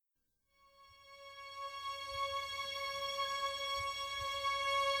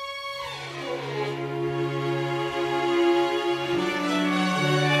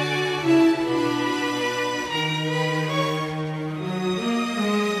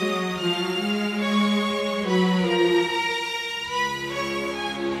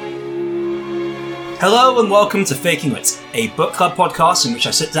Hello and welcome to Faking Lit, a book club podcast in which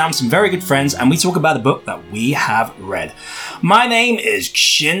I sit down with some very good friends and we talk about a book that we have read. My name is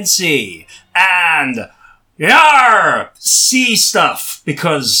Kshinsi, and sea stuff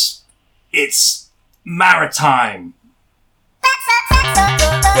because it's maritime.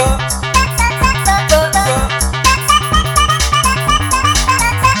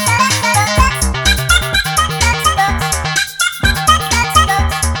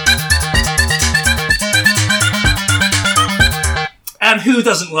 And who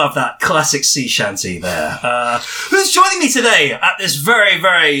doesn't love that classic sea shanty there? Who's joining me today at this very,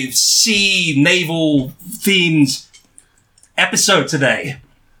 very sea naval themed episode today?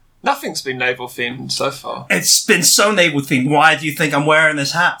 Nothing's been naval themed so far. It's been so naval themed. Why do you think I'm wearing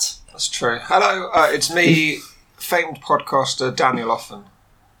this hat? That's true. Hello, it's me, famed podcaster Daniel Offen,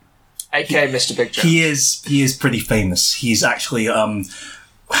 aka Mr. Big Jam. He is pretty famous. He's actually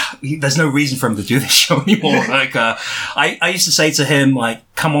there's no reason for him to do this show anymore. Like, I used to say to him, like,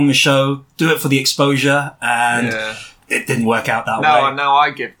 come on the show, do it for the exposure, and it didn't work out that way. Now I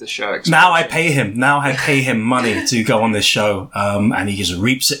give the show exposure. Now I pay him money to go on this show, and he just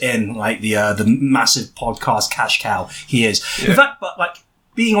reaps it in like the massive podcast cash cow he is. Yeah. In fact, but like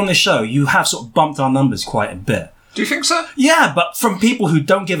being on this show, you have sort of bumped our numbers quite a bit. Do you think so? Yeah, but from people who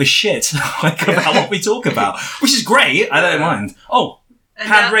don't give a shit like about what we talk about, which is great. I don't mind. Oh.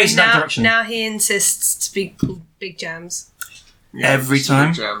 Hand raised in that direction. Now he insists to be called Big Jams. Yeah, every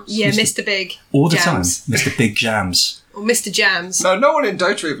time? Yeah, Mr. Big all the Jams. time. Mr. Big Jams. Or Mr. Jams. No one in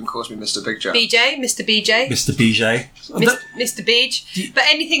Dota even calls me Mr. Big Jam. BJ, Mr. BJ. Mr. BJ. Mr. Beej. But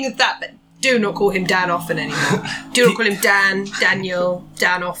anything of that, but do not call him Dan Offen anymore. Do not call him Dan, Daniel,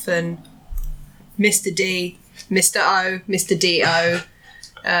 Dan Offen, Mr. D, Mr. O, Mr. D-O.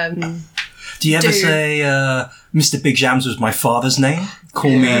 Do you ever say, Mr. Big Jams was my father's name? Call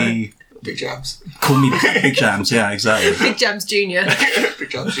me... Big Jams. Call me Big Jams, yeah, exactly. Big Jams Jr. Big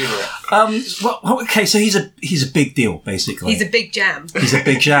Jams Jr. Okay, so he's a big deal, basically. He's a big jam. He's a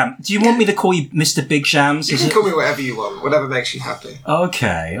big jam. Do you want me to call you Mr. Big Jams? You can call me whatever you want, whatever makes you happy.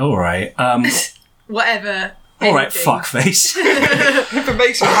 Okay, alright. Whatever. Alright, fuckface. If it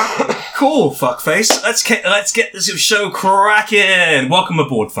makes you happy. Cool, fuckface. Let's get this show cracking. Welcome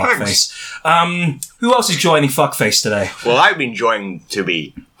aboard, fuckface. Who else is joining fuckface today? Well, I've been joined to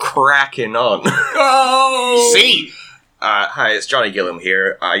be cracking on. Oh! See? Hi, it's Johnny Gilliam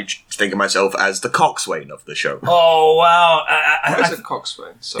here. I think of myself as the coxswain of the show. Oh, wow. What is a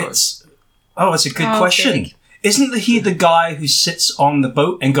coxswain? Sorry. That's a good question. Big. Isn't he the guy who sits on the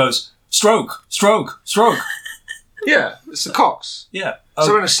boat and goes, stroke, stroke, stroke? Yeah, it's the cox. Yeah.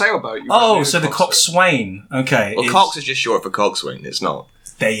 So in a sailboat, so the coxswain. Okay. Well, cox is just short for coxswain. It's not.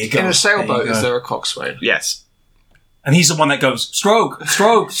 There you go. In a sailboat, is there a coxswain? Yes. And he's the one that goes, stroke,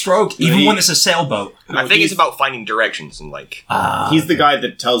 stroke, stroke, even when it's a sailboat. I think it's about finding directions and like... he's the guy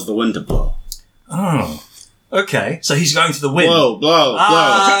that tells the wind to blow. Oh. Okay. So he's going to the wind. Blow, blow.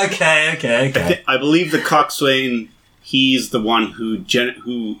 Okay. I believe the coxswain, he's the one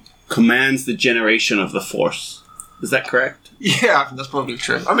who commands the generation of the force. Is that correct? Yeah, that's probably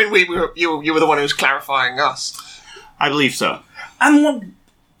true. I mean, you were the one who was clarifying us. I believe so. And what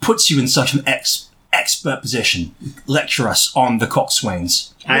puts you in such an expert position? Lecture us on the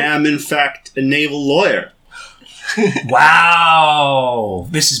coxswains. I am, in fact, a naval lawyer. Wow!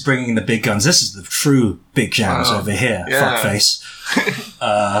 This is bringing the big guns. This is the true Big Jams over here, fuckface.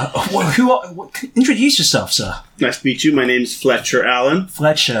 Introduce yourself, sir. Nice to meet you. My name's Fletcher Allen.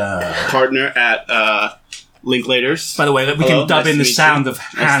 Fletcher. Partner at Linklaters. By the way, we can dub in the sound of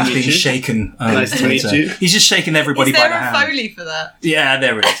hands being shaken. Nice to meet you. He's just shaking everybody by the hand. Is there a Foley for that? Yeah,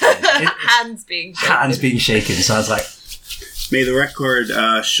 there it is. Hands being shaken. Hands being shaken. So I was like... May the record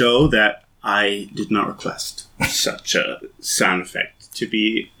show that I did not request such a sound effect to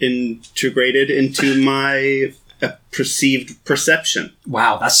be integrated into my perceived perception.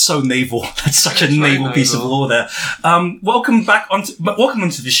 Wow, that's so naval. That's such a naval piece of law there. Welcome onto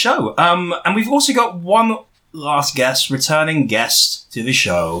the show. And we've also got one last returning guest to the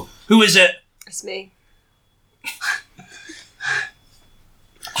show. Who is it? It's me.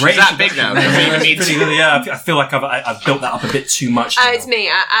 Great. She's that big now. I feel like I've built that up a bit too much. It's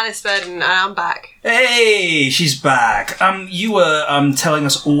me, Alice Burden, and I'm back. Hey, she's back. You were telling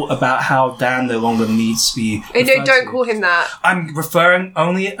us all about how Dan no longer needs to be. Don't call him that. I'm referring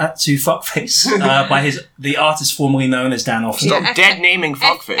only to Fuckface by the artist formerly known as Dan Offen. Stop dead naming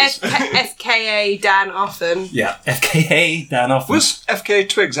Fuckface. FKA Dan Offen. Yeah, FKA Dan Offen. Was FKA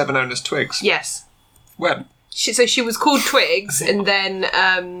Twigs ever known as Twigs? Yes. When? She was called Twigs, and then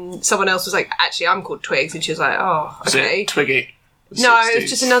someone else was like, actually, I'm called Twigs, and she was like, oh, okay. Is it Twiggy? No, it 60s. was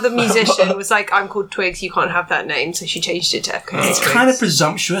just another musician was like, I'm called Twigs, you can't have that name, so she changed it to Echo. It's kind of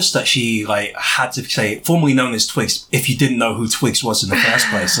presumptuous that she like had to say formerly known as Twigs if you didn't know who Twigs was in the first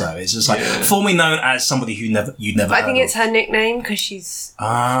place. Though it's just like formerly known as somebody who you'd never. But I heard think of. it's her nickname because she's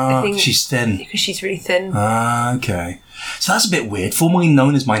Ah, she's thin. because she's really thin. Ah, okay. So that's a bit weird. Formerly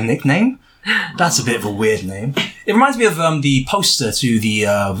known as my nickname. That's a bit of a weird name. It reminds me of the poster to the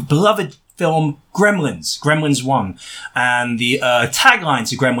beloved film Gremlins 1. And the tagline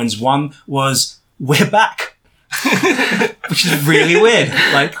to Gremlins 1 was, "We're back." Which is really weird.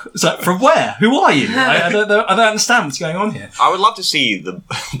 Like, it's like, from where? Who are you? I don't understand what's going on here. I would love to see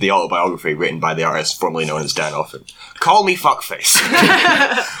the autobiography written by the artist formerly known as Dan Offen. Call me fuckface.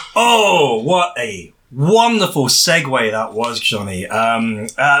 Oh, what a wonderful segue that was, Johnny.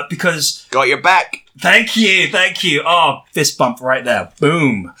 Because Got your back. Thank you. Oh, fist bump right there.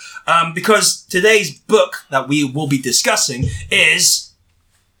 Boom. Because today's book that we will be discussing is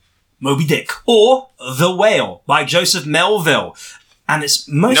Moby Dick, or The Whale by Joseph Melville. And it's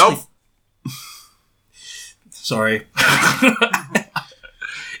mostly... Nope. Sorry.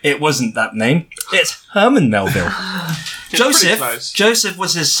 It wasn't that name. It's Herman Melville. pretty close. Joseph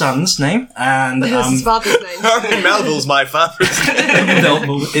was his son's name, and That was his father's name. Herman Melville's my father's name.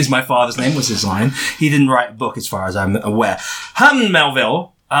 Melville is my father's name was his line. He didn't write a book as far as I'm aware. Herman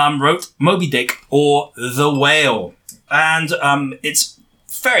Melville wrote Moby Dick or The Whale. And it's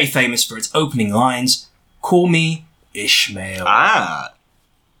very famous for its opening lines, "Call me Ishmael." Ah.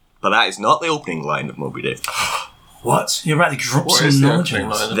 But that is not the opening line of Moby Dick. What? You're about to drop What some is the knowledge opening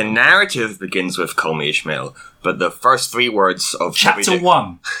on us. line? The narrative begins with "Call me Ishmael," but the first three words of Chapter Moby Dick...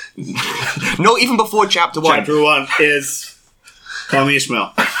 1. No, even before chapter 1. Chapter 1 is Call Me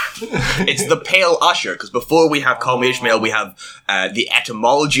Ishmael. It's the Pale Usher, because before we have Call Me Ishmael, we have the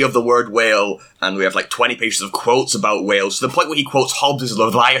etymology of the word whale, and we have like 20 pages of quotes about whales, to the point where he quotes Hobbes'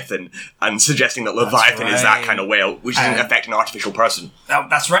 Leviathan, and suggesting that Leviathan is that right. kind of whale, which is in effect an artificial person.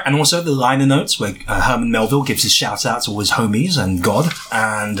 That's right. And also the liner notes where Herman Melville gives his shout out to all his homies and God,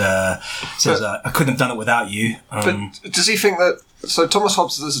 and says, "I couldn't have done it without you." But does he think that... So Thomas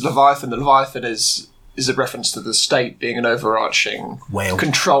Hobbes is Leviathan. The Leviathan is a reference to the state being an overarching Whale.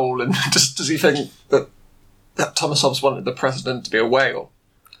 control. And does he think that Thomas Hobbes wanted the president to be a whale?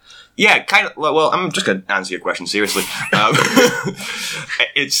 Yeah, kind of. Well, I'm just going to answer your question seriously.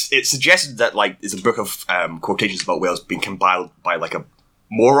 It's suggested that like it's a book of quotations about whales being compiled by like a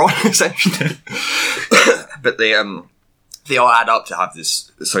moron, essentially. But they all add up to have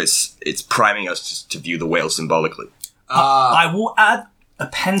this. So it's priming us to view the whale symbolically. I will add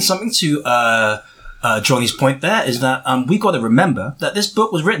something to Johnny's point there, is that we've got to remember that this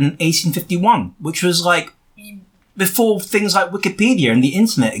book was written in 1851, which was like before things like Wikipedia and the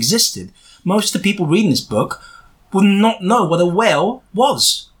internet existed. Most of the people reading this book would not know what a whale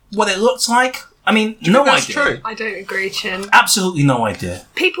was, what it looked like. I mean, no That's idea. true. I don't agree, Chin. Absolutely no idea.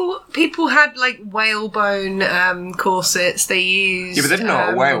 People had like whalebone corsets they used. Yeah, but they didn't know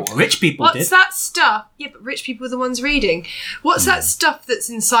what a whale was. Rich people What's did. that stuff? Yeah, but rich people are the ones reading. What's that stuff that's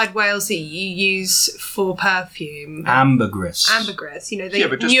inside whales that you use for perfume? Ambergris. Ambergris. You know, they Yeah,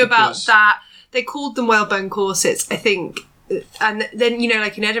 but just knew about because- that. They called them whalebone corsets, I think. And then, you know,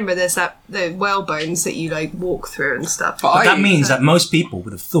 like in Edinburgh, there's the whalebones that you like walk through and stuff. But But that means that most people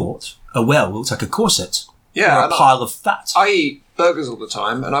would have thought a whale looks like a corset Yeah, or a and pile of fat. I eat burgers all the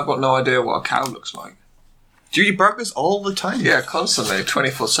time, and I've got no idea what a cow looks like. Do you eat burgers all the time? Yeah, constantly,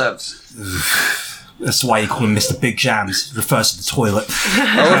 24/7. That's why you call him Mr. Big Jams. It refers to the toilet.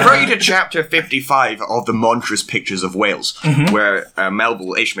 I'll refer you to chapter 55 of the Monstrous Pictures of Whales, where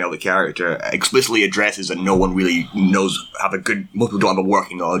Melville, Ishmael, the character, explicitly addresses that no one really knows, most people don't have a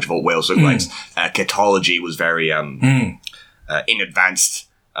working knowledge of what whales look like. Ketology was very inadvanced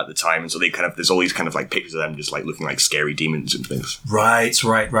at the time, and so there's all these kind of like pictures of them just like looking like scary demons and things. Right.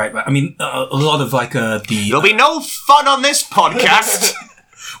 I mean, a lot of like There'll be no fun on this podcast!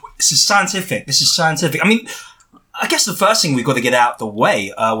 This is scientific. I mean, I guess the first thing we've got to get out the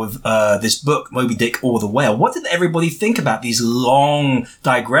way with this book, Moby Dick or the Whale. What did everybody think about these long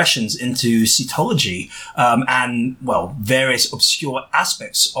digressions into cetology and, well, various obscure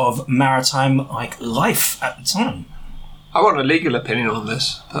aspects of maritime like life at the time? I want a legal opinion on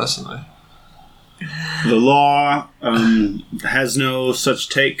this, personally. The law has no such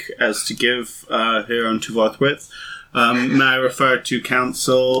take as to give here on To Forthwith. May I refer to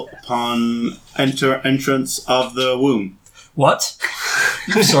counsel upon entrance of the womb? What?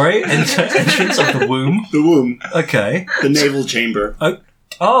 Sorry? Entrance of the womb? The womb. Okay. The naval chamber.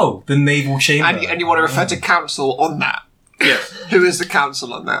 The naval chamber. And you want to refer to counsel on that? Yes. Who is the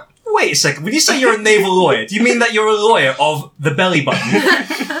counsel on that? Wait a second. When you say you're a naval lawyer, do you mean that you're a lawyer of the belly button?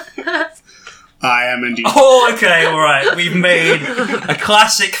 I am indeed. Oh, okay, all right. We've made a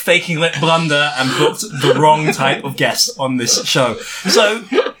classic faking lip blunder and booked the wrong type of guest on this show. So,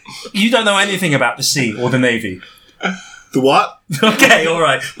 you don't know anything about the sea or the navy. The what? Okay, all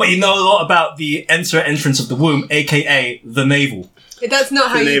right. But you know a lot about the entrance of the womb, aka the navel. That's not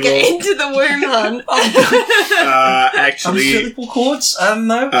how The you navel. get into the womb, hun. Actually, Umbilical cords? I don't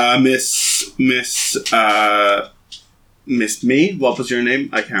know. Miss me. What was your name?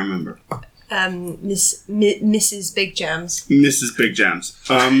 I can't remember. Mrs. Big Jams. Mrs. Big Jams.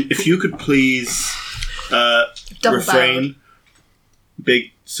 If you could please refrain.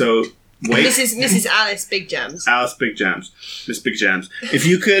 Wait. Mrs. Alice Big Jams. Alice Big Jams. Miss Big Jams. If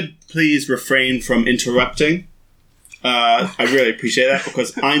you could please refrain from interrupting, I really appreciate that,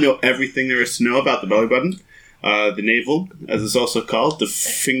 because I know everything there is to know about the belly button, the navel, as it's also called, the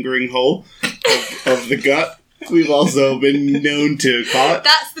fingering hole of the gut. We've also been known to call it.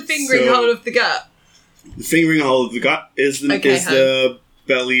 That's the fingering hole of the gut. The fingering hole of the gut is the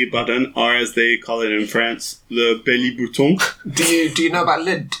belly button, or as they call it in France, the belly bouton. Do you know about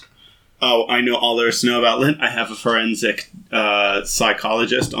lint? Oh, I know all there is to know about lint. I have a forensic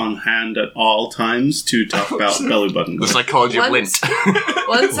psychologist on hand at all times to talk about belly buttons. The psychology of lint.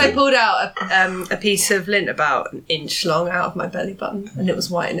 Once I pulled out a piece of lint about an inch long out of my belly button, and it was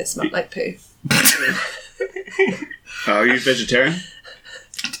white and it smelled like poo. Are you vegetarian?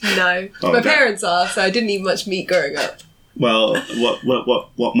 No. Oh, My okay. parents are, so I didn't eat much meat growing up. Well,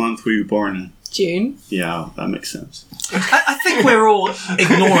 what month were you born in? June. Yeah, that makes sense. I think we're all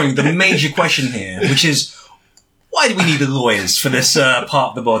ignoring the major question here, which is, why do we need the lawyers for this part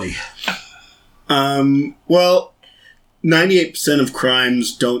of the body? Well, 98% of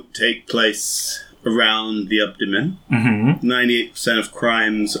crimes don't take place around the abdomen. Mm-hmm. 98% of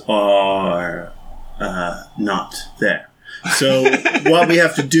crimes are not there. So what we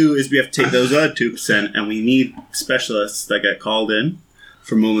have to do is we have to take those other 2%, and we need specialists that get called in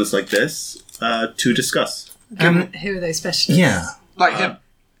for moments like this to discuss. Who are those specialists? Yeah. Like him.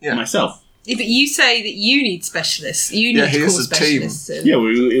 Yeah. Myself. Yeah, but you say that you need specialists. You need Yeah, to he call is a team. specialists in. Yeah,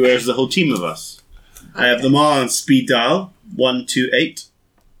 there's the whole team of us. I have them all on speed dial 128.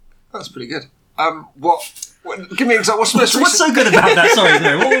 That's pretty good. Give me an example. What's the most What's recent? so good about that? Sorry,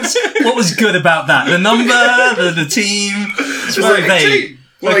 no. What was good about that? The number, the team. It's very vague.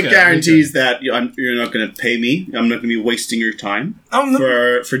 Well, Okay, it guarantees that you're not going to pay me. I'm not going to be wasting your time Oh,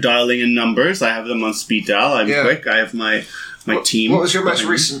 no. for dialing in numbers. I have them on speed dial. I'm Yeah. quick. I have my team. What was your most behind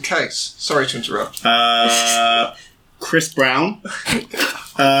me. recent case? Sorry to interrupt. Chris Brown.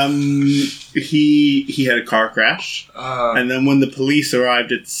 He had a car crash, and then when the police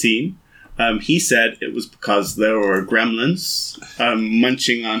arrived at the scene, he said it was because there were gremlins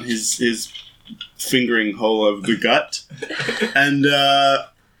munching on his fingering hole of the gut, and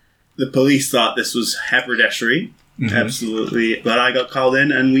the police thought this was haberdashery. Mm-hmm. Absolutely, but I got called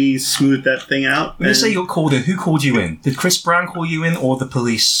in and we smoothed that thing out. When you say you got called in, who called you in? Did Chris Brown call you in, or the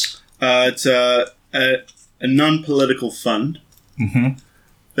police? It's a non-political fund Mm-hmm.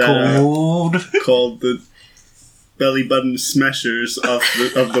 that, called the Belly Button Smashers of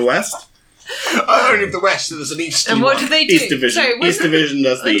the West. Only of the West, so there's an East. And what do they do? East Division. Sorry, East Division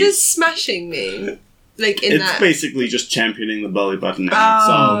does the what does East. smashing mean? Like in It's that. basically just championing the belly button. And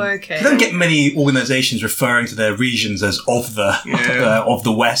Oh, it's, okay. You don't get many organisations referring to their regions as of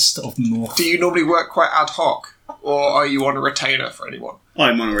the West, of the North. Do you normally work quite ad hoc, or are you on a retainer for anyone?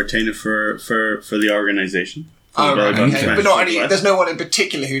 I'm on a retainer for the organisation. for the Oh, Belly right, Button okay. Smashers But not of the any. West. There's no one in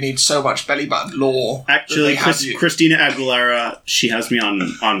particular who needs so much belly button law. Actually, that they have you. Christina Aguilera, she has me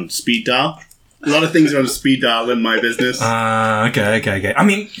on speed dial. A lot of things are on speed dial in my business. Okay. I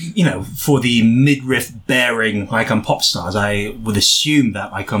mean, for the midriff bearing, pop stars, I would assume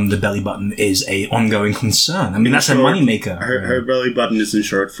that, the belly button is a ongoing concern. I mean, that's a moneymaker. Her belly button is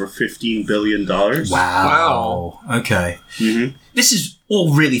insured for $15 billion. Wow. Okay. Mm-hmm. This is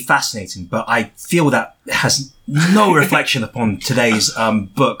all really fascinating, but I feel that it has no reflection upon today's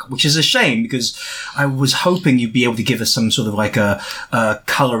book, which is a shame because I was hoping you'd be able to give us some sort of a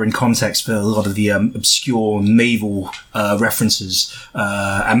colour and context for a lot of the obscure naval references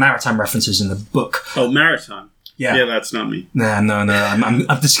and maritime references in the book. Oh, maritime. Yeah. Yeah, that's not me. No. I'm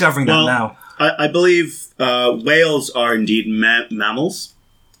discovering that now. I believe whales are indeed mammals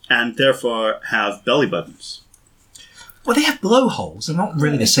and therefore have belly buttons. Well, they have blowholes. They're not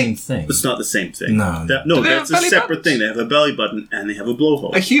really the same thing. It's not the same thing. No. Do they That's have a belly separate buttons? thing. They have a belly button and they have a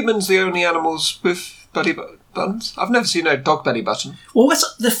blowhole. Are humans the only animals with belly buttons? I've never seen a dog belly button. Well,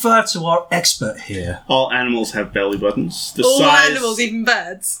 let's defer to our expert here. All animals have belly buttons. The All size, animals, even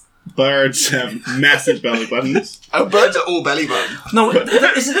birds. birds have massive belly buttons. Oh, birds are all belly button. No,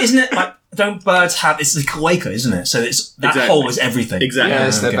 isn't it like, don't birds have, it's the cloaca, isn't it? So it's, that Exactly. hole is everything. Exactly. Yeah,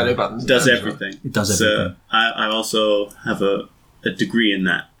 it's their Okay. belly buttons. It does everything. It does So everything. I also have a degree in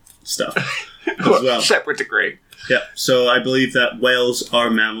that stuff as well. Separate degree. Yeah. So I believe that whales are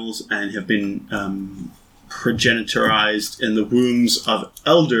mammals and have been progenitorized in the wombs of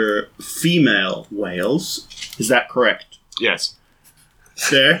elder female whales. Is that correct? Yes.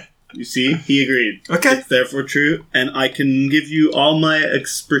 There, you see, he agreed. Okay. It's therefore true, and I can give you all my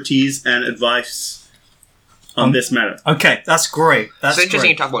expertise and advice on this matter. Okay, that's great. That's It's interesting great.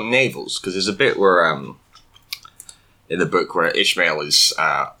 you talk about navels, because there's a bit where, in the book where Ishmael is,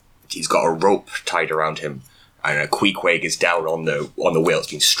 he's got a rope tied around him, and a Queequeg is down on the whale. It's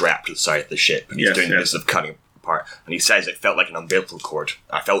been strapped to the side of the ship, and he's Yes, doing yes. this of cutting it apart. And he says it felt like an umbilical cord.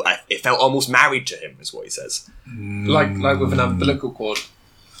 It felt almost married to him, is what he says. Like with an umbilical cord.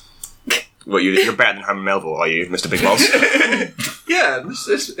 Well, you're better than Herman Melville, are you, Mr. Big Balls? Yeah, in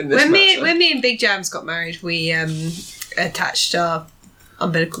this When matter. me and Big Jams got married, we attached our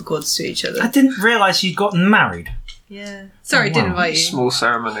umbilical cords to each other. I didn't realise you'd gotten married. Yeah. Sorry, Oh, didn't wow. invite you. Small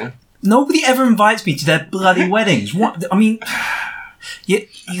ceremony. Nobody ever invites me to their bloody weddings. What? I mean, you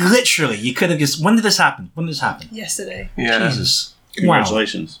literally, you could have just. When did this happen? When did this happen? Yesterday. Yeah. Jesus. Wow.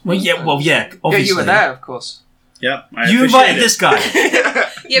 Congratulations. Well, yeah. Well, yeah. Yeah, Obviously. you were there, of course. Yep. I You appreciate invited it. this guy.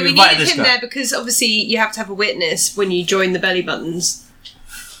 Yeah, You we invited needed this him guy. there because obviously you have to have a witness when you join the belly buttons.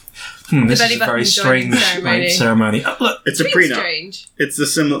 This belly is a very button joining strange ceremony. ceremony. Oh, look. It's a It's prenup. strange. It's a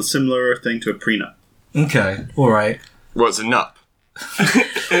similar thing to a prenup. Okay. All right. Well, it's a nup.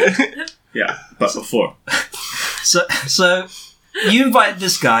 Yeah, but before. So you invited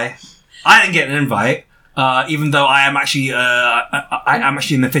this guy. I didn't get an invite, even though I am actually I am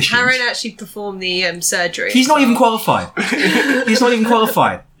actually an officiant. Harren actually performed the surgery. He's not even qualified. He's not even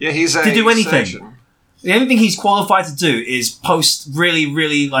qualified. Yeah, he's a To do anything. surgeon. The only thing he's qualified to do is post really,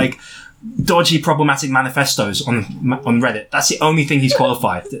 really like dodgy, problematic manifestos on Reddit. That's the only thing he's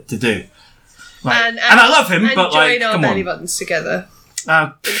qualified to do. Like, and I love him, and but join like, our come belly on, buttons together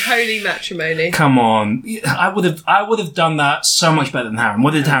uh, in holy matrimony. come on. I would have done that so much better than Harren.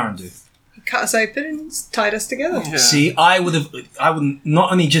 What did Harren do? He cut us open and tied us together. Yeah. See, I would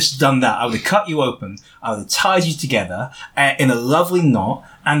not only just done that. I would have cut you open. I would have tied you together in a lovely knot,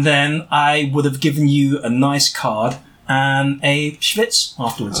 and then I would have given you a nice card and a schwitz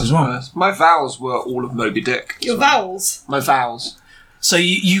afterwards as well. My vows were all of Moby Dick. Your vowels. My vows. So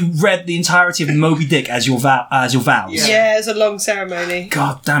you read the entirety of Moby Dick as your vows. Yeah. Yeah, it's a long ceremony.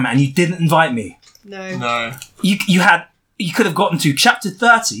 God damn it! And you didn't invite me. No. No. You could have gotten to chapter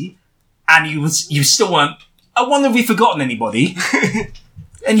 30, and you still weren't. I wonder if we've forgotten anybody.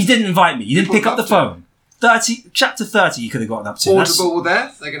 And you didn't invite me. You didn't pick up the phone. Chapter 30, you could have gotten up to. That's- Audible were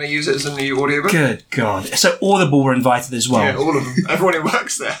there. They're going to use it as a new audiobook. Good God! So Audible were invited as well. Yeah, all of them. Everyone who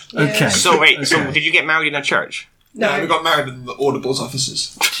works there. Okay. So wait, so Okay. did you get married in a church? No. we got married in the Audible's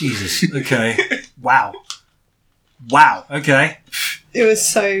offices. Jesus. Okay. Wow. Wow. Okay. It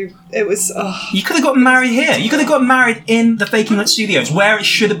was. Oh. You could have gotten married here. You could have gotten married in the Faking Lit Studios, where it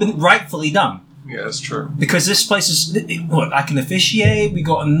should have been rightfully done. Yeah, that's true. Because this place is. Look, I can officiate. We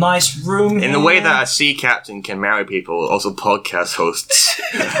got a nice room. In the here. way that a sea captain can marry people, also podcast hosts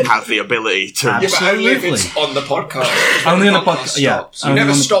have the ability to. Yeah, but only if it's on the podcast. Only on the podcast, yeah. Stops. You Only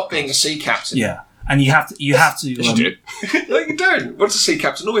never on the stop being a sea captain. Yeah, and you have to. You do. No, you don't. What's a sea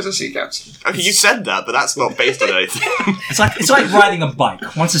captain? Always a sea captain. Okay, you said that, but that's not based on anything. It's like riding a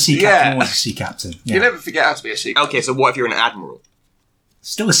bike. Once a sea captain, Yeah. always a sea captain. Yeah. You never forget how to be a sea captain. Okay, so what if you're an admiral?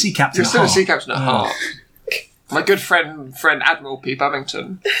 Still a sea captain. You're at still a heart. sea captain at Yeah. heart. My good friend Admiral P.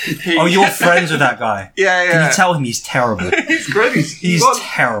 Babington. Oh, you're friends with that guy. Yeah, yeah. Can you tell him he's terrible? He's great. He's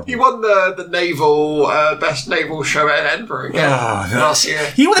terrible. He won the naval best naval show at Edinburgh again Oh, last year.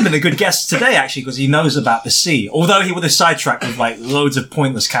 He would have been a good guest today, actually, because he knows about the sea. Although he would have sidetracked with like loads of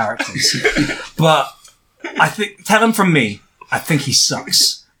pointless characters. But I think, tell him from me, I think he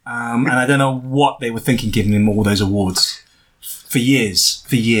sucks. And I don't know what they were thinking giving him all those awards. For years.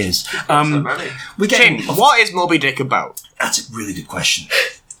 We're Chin, getting. what is Moby Dick about? That's a really good question.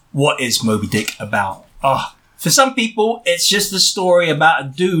 What is Moby Dick about? Oh, for some people, it's just the story about a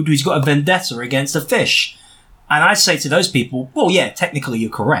dude who's got a vendetta against a fish. And I say to those people, well, yeah, technically you're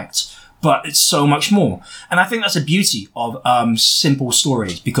correct, but it's so much more. And I think that's the beauty of simple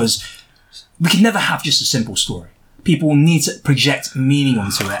stories, because we can never have just a simple story. People need to project meaning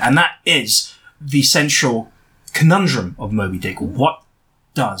onto it, and that is the central conundrum of Moby Dick. What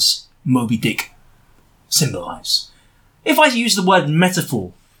does Moby Dick symbolize? If I use the word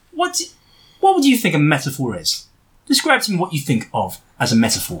metaphor, what would you think a metaphor is? Describe to me what you think of as a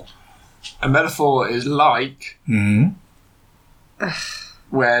metaphor. A metaphor is like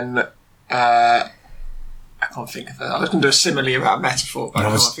when I can't think of it. I was going to do a simile about a metaphor, but I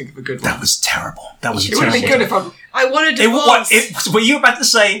can't think of a good one. That was terrible. That was It would have been good if I wanted to. Were you about to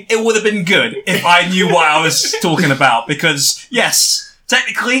say it would have been good if I knew what I was talking about? Because yes,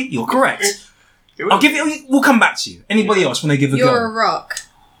 technically you're correct. I'll give you. We'll come back to you. Anybody else when they give a You're a go? rock.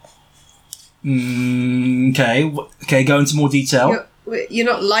 Okay. Okay. Go into more detail. You're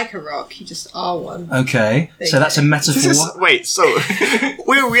not like a rock. You just are one. Okay. So that's a metaphor. Wait, so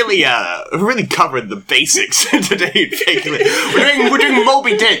we're really covering the basics today. Basically. We're doing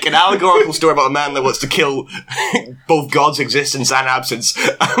Moby Dick, an allegorical story about a man that wants to kill both God's existence and absence.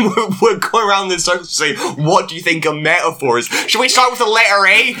 And we're going around this circle to say, what do you think a metaphor is? Should we start with the letter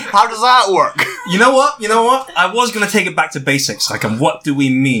A? How does that work? You know what? I was going to take it back to basics, like, and what do we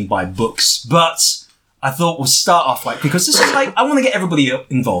mean by books? But I thought we'll start off because this is I want to get everybody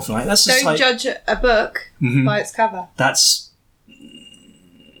involved, right? That's just Don't judge a book by its cover.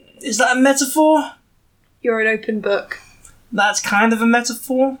 Is that a metaphor? You're an open book. That's kind of a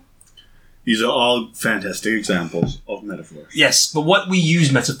metaphor. These are all fantastic examples of metaphors. Yes, but what we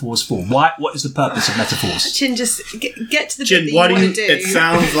use metaphors for? What is the purpose of metaphors? Chin, just get to the Chin, bit that you want to do. It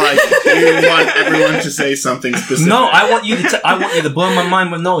sounds like you want everyone to say something specific. No, I want you to blow my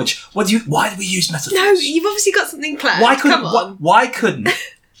mind with knowledge. Why do we use metaphors? No, you've obviously got something planned. Come on. Why couldn't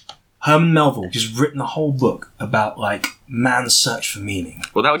Herman Melville just written a whole book about man's search for meaning?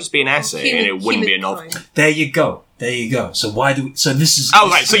 Well, that would just be an essay, and it wouldn't be a novel. There you go. So this is... Oh,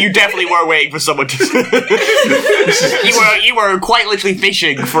 right, so you definitely were waiting for someone to... you were quite literally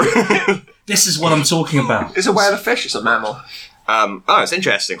fishing for... This is what I'm talking about. Is a whale a fish? It's a mammal. It's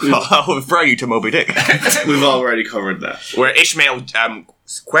interesting. Well, I'll refer you to Moby Dick. We've already covered that. Where Ishmael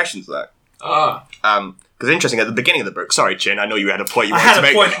questions that. Because interesting, at the beginning of the book... Sorry, Chin, I know you had a point you wanted to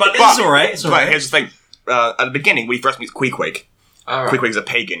make. I had a point, but it's all right. It's all right. But here's the thing. At the beginning, we first meet Queequeg. Queequeg's a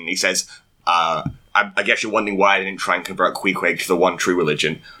pagan, and he says... I guess you're wondering why I didn't try and convert Queequeg to the one true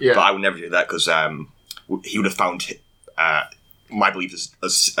religion. Yeah. But I would never do that because he would have found my belief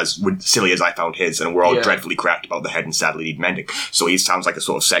as silly as I found his, and we're all dreadfully cracked about the head and sadly need mending. So he sounds like a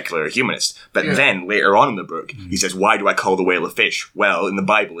sort of secular humanist. But then, later on in the book, he says, why do I call the whale a fish? Well, in the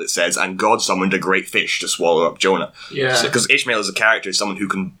Bible it says, and God summoned a great fish to swallow up Jonah. Yeah. Because Ishmael as a character is someone who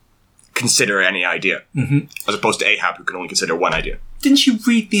can consider any idea, as opposed to Ahab, who can only consider one idea. Didn't you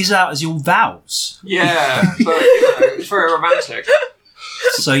read these out as your vows? Yeah, but it's very romantic.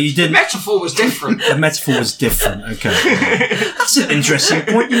 So you did. The metaphor was different. The metaphor was different. Okay, that's an interesting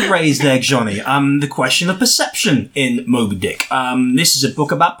point you raised there, Johnny. The question of perception in Moby Dick. This is a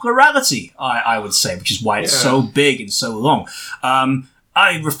book about plurality, I would say, which is why it's so big and so long.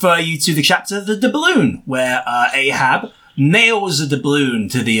 I refer you to the chapter "The Doubloon," where Ahab nails a doubloon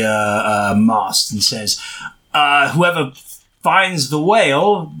to the mast and says, "Whoever finds the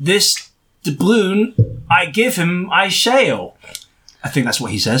whale, this doubloon I give him, I shall." I think that's what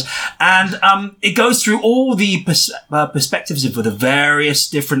he says. And it goes through all the perspectives of the various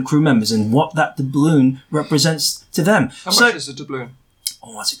different crew members and what that doubloon represents to them. How much is a doubloon?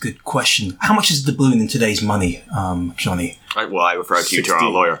 Oh, that's a good question. How much is a doubloon in today's money, Johnny? I refer to you to our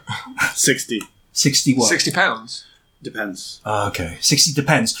lawyer. 60. 60 what? £60. Depends. Okay, 60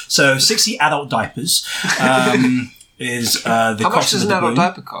 depends. So 60 adult diapers is the How cost much does of an the adult doubloon.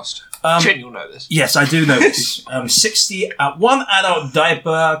 diaper cost? Chin, you'll know this. Yes, I do know this. 60. One adult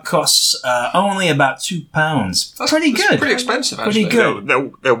diaper costs only about £2. That's pretty good. Pretty expensive, actually. Pretty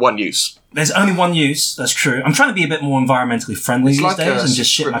good. They're one use. There's only one use. That's true. I'm trying to be a bit more environmentally friendly these days and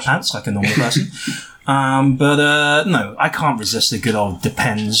just shit my pants like a normal person. But no, I can't resist the good old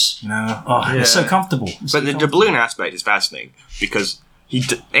depends. It's so comfortable. But the doubloon aspect is fascinating because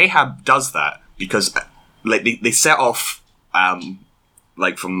Ahab does that because they set off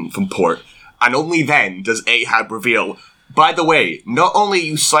from port, and only then does Ahab reveal, by the way, not only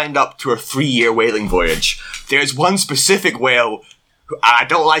you signed up to a 3-year whaling voyage, there's one specific whale who I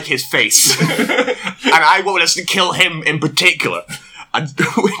don't like his face, and I want us to kill him in particular. And,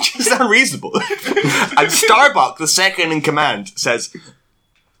 which is unreasonable. And Starbuck, the second in command, says,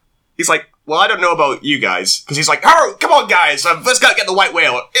 he's like, well, I don't know about you guys, because he's like, oh, come on guys, let's go get the white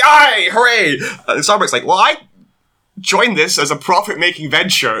whale. Aye, hooray! And Starbuck's like, well, I joined this as a profit-making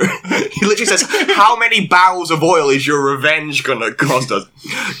venture. He literally says, how many barrels of oil is your revenge gonna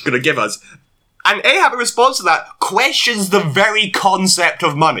give us? And Ahab, in response to that, questions the very concept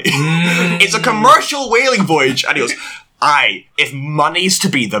of money. It's a commercial whaling voyage, and he goes, Aye, if money's to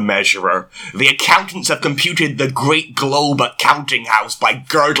be the measurer, the accountants have computed the Great Globe Accounting House by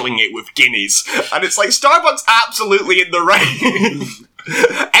girdling it with guineas. And it's like, Starbuck's absolutely in the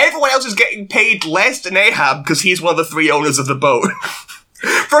right. Everyone else is getting paid less than Ahab because he's one of the 3 owners of the boat.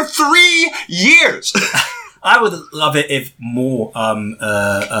 For 3 years! I would love it if more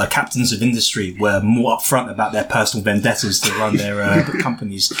captains of industry were more upfront about their personal vendettas to run their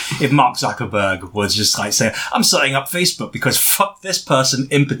companies. If Mark Zuckerberg was just like saying, I'm setting up Facebook because fuck this person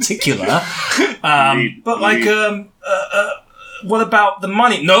in particular. But like, what about the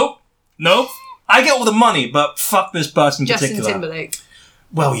money? Nope. I get all the money, but fuck this person in Justin particular. Timberlake.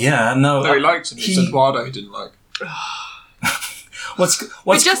 Well, yeah, no. No, he liked him. It's Eduardo he didn't like. What's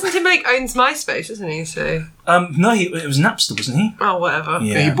But Justin Timberlake owns MySpace, doesn't he? So no, it was Napster, wasn't he? oh, whatever.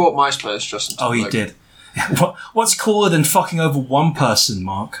 Yeah. He bought MySpace, Justin Oh, he Timberlake. did. What's cooler than fucking over one person,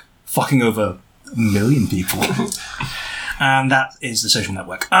 Mark? Fucking over 1 million people. And that is the social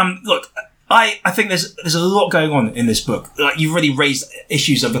network. Look, I think there's a lot going on in this book. Like, you've already raised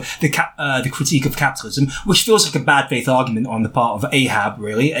issues of the critique of capitalism, which feels like a bad faith argument on the part of Ahab,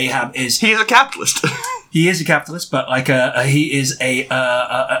 really. Ahab is... He's a capitalist. He is a capitalist, but like he is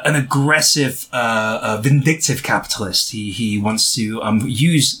an aggressive, vindictive capitalist. He wants to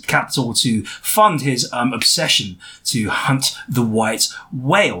use capital to fund his obsession to hunt the white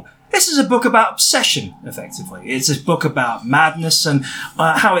whale. This is a book about obsession, effectively. It's a book about madness and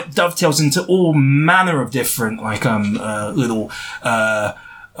how it dovetails into all manner of different little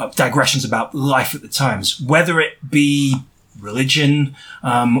digressions about life at the times, whether it be religion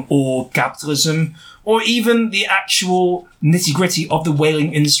or capitalism, or even the actual nitty-gritty of the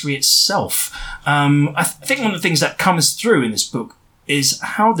whaling industry itself. I think one of the things that comes through in this book is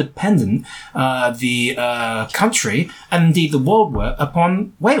how dependent the country and indeed the world were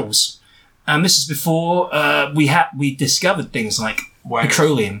upon whales. And this is before we discovered things like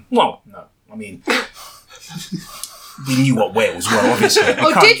petroleum. Well, no, I mean... We knew what whales were, obviously.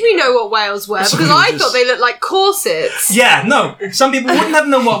 Oh, did we know what whales were? Because I thought they looked like corsets. Yeah, no. Some people wouldn't have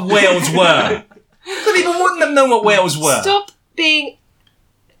known what whales were. Some people wouldn't have known what whales were. Stop being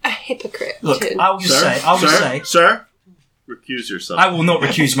a hypocrite. Look, I will say, Sir, recuse yourself. I will not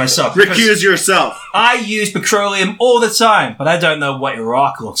recuse myself. Recuse yourself. I use petroleum all the time, but I don't know what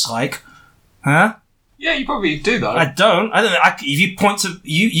Iraq looks like. Huh? Yeah, you probably do though. I don't know. If you point to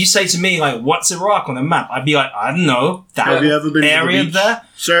you say to me like, "What's Iraq on a map?" I'd be like, "I don't know that Have you ever been area to the beach? there."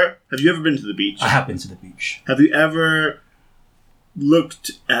 Sir, have you ever been to the beach? I have been to the beach. Have you ever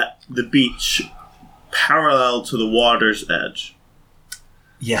looked at the beach parallel to the water's edge?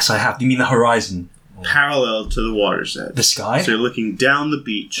 Yes, I have. You mean the horizon? Parallel to the water's edge. The sky? So you're looking down the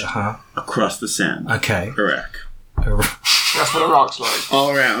beach Uh-huh. across the sand. Okay. Iraq. That's what Iraq's like.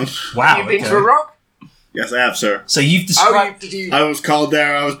 All around. Wow. Have you been okay. to Iraq? Yes, I have, sir. So you've described... Did you? I was called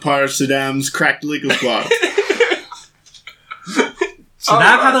there. I was part of Saddam's cracked legal squad. So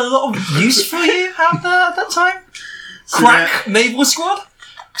that had a lot of use for you at that time? Crack naval squad?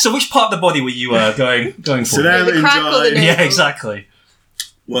 So which part of the body were you going for? Saddam The crack or the enjoyed... navel? Yeah, exactly.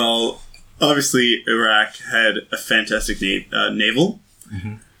 Well, obviously, Iraq had a fantastic naval.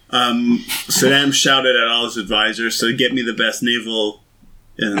 Saddam shouted at all his advisors to get me the best naval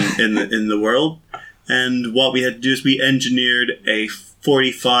in the world. And what we had to do is we engineered a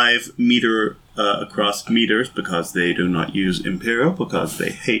 45 meter across meters because they do not use Imperial because they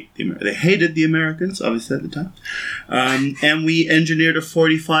hated the Americans, obviously, at the time. And we engineered a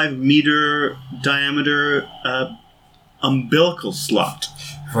 45 meter diameter umbilical slot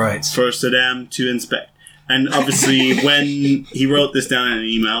Right. for Saddam to inspect. And obviously, when he wrote this down in an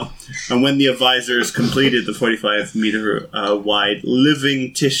email, and when the advisors completed the 45 meter wide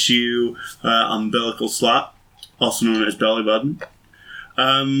living tissue umbilical slot, also known as belly button,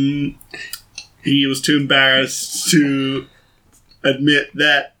 he was too embarrassed to admit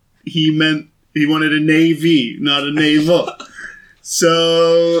that he wanted a navy, not a naval.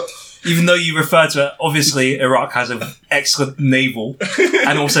 So... Even though you refer to it, obviously Iraq has an excellent naval,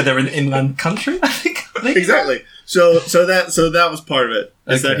 and also they're an inland country, I think. Exactly. So that was part of it.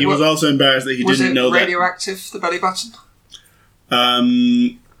 Is that Okay. he was also embarrassed that he Was didn't it know radioactive, the belly button?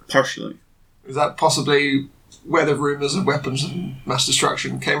 that. Partially. Is that possibly where the rumours of weapons of mass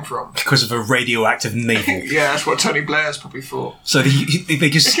destruction came from? Because of a radioactive naval. Yeah, that's what Tony Blair's probably thought. So they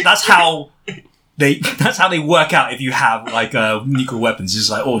just that's how they work out if you have like nuclear weapons. It's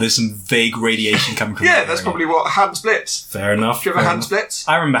like, oh, there's some vague radiation coming from Yeah, that that's area. probably what Hans Blitz. Fair enough. Do you remember fair Hans enough. Blitz?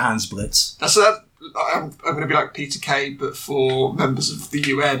 I remember Hans Blitz. That's that. I'm going to be like Peter Kay, but for members of the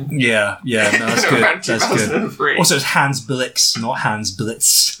UN. Yeah, no, that's good. Around That's good. 2003. Also, it's Hans Blitz, not Hans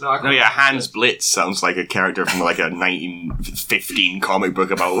Blitz. No, I can't No, yeah, remember. Hans Blitz sounds like a character from like a 1915 comic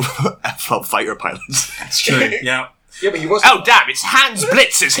book about fighter pilots. It's true. Yeah. Yeah, but he was. Oh damn! It's Hans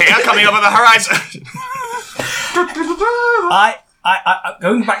Blitz is here, coming over the horizon. I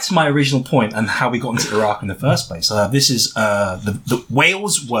going back to my original point and how we got into Iraq in the first place. This is the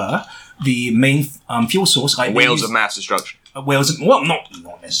whales were the main fuel source. Like, Whales of mass destruction. whales. Well, not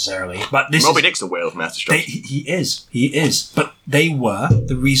necessarily, but this Moby is. Dick's a whale of mass They, destruction. he is, but they were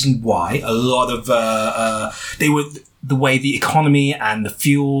the reason why a lot of they were the way the economy and the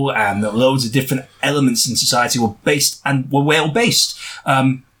fuel and the loads of different elements in society were based and were whale based.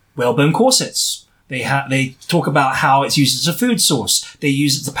 Whalebone corsets. They talk about how it's used as a food source. They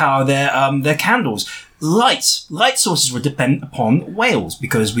use it to power their candles. Light sources were dependent upon whales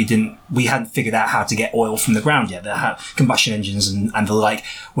because we hadn't figured out how to get oil from the ground yet. The combustion engines and the like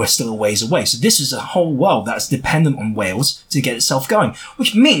were still a ways away. So this is a whole world that's dependent on whales to get itself going,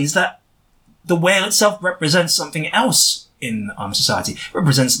 which means that the whale itself represents something else in society. It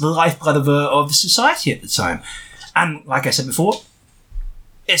represents the lifeblood of the society at the time. And like I said before,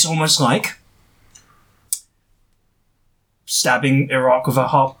 it's almost like stabbing Iraq with a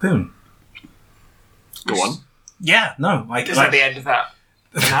harpoon. Go on. Yeah, no, like Is that the end of that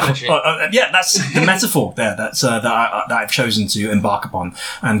analogy? yeah, that's the metaphor there. That's that I've chosen to embark upon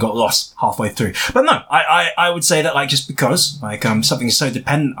and got lost halfway through. But no, I would say that like just because like something is so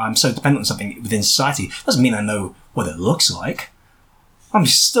dependent, I'm so dependent on something within society doesn't mean I know what it looks like. I'm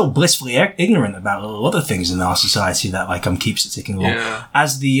still blissfully ignorant about a lot of things in our society that like keeps it ticking along. Yeah.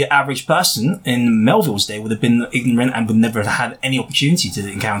 As the average person in Melville's day would have been ignorant and would never have had any opportunity to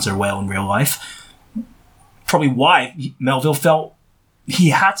encounter a whale in real life. Probably why Melville felt he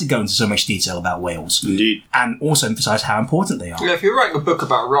had to go into so much detail about whales Indeed. and also emphasise how important they are. Yeah, if you're writing a book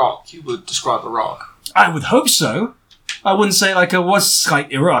about Iraq, you would describe Iraq. I would hope so. I wouldn't say like, what's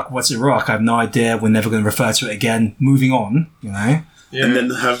like Iraq? What's Iraq? I have no idea. We're never going to refer to it again. Moving on, you know. Yeah. And then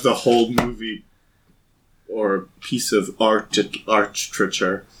have the whole movie or piece of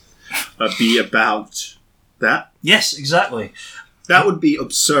literature be about that. Yes, exactly. That would be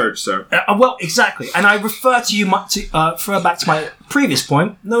absurd, sir. Well, exactly. And I refer to you refer back to my previous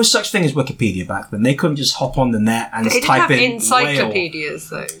point. No such thing as Wikipedia back then. They couldn't just hop on the net and They just did type have in encyclopedias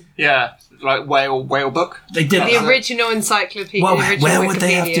though. Yeah, like whale book. They did. The original encyclopedia. Well, the original where Wikipedia. would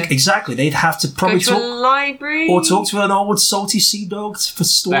they have to? Exactly. They'd have to Go probably to a talk library or talk to an old salty sea dog for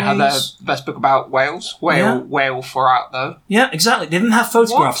stories. They had their best book about whales. Whale for art though. Yeah, exactly. They didn't have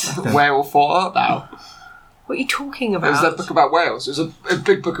photographs back then. Whale for art thou. What are you talking It was about? their book about whales. It was a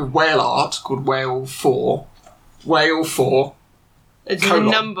big book of whale art called Whale for It's colon.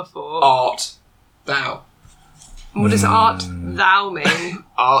 number 4. art thou. What does art thou mean?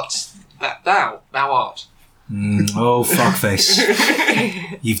 Art that thou art. Oh, fuckface.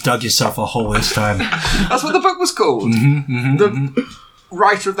 You've dug yourself a hole this time. That's what the book was called. The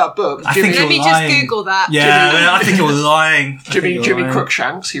writer of that book, I Jimmy, think Let me lying. just Google that. Yeah, I think you're lying. Jimmy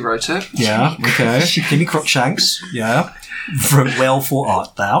Crookshanks, he wrote it. Yeah, okay. Jimmy Crookshanks, yeah. Wrote Whale for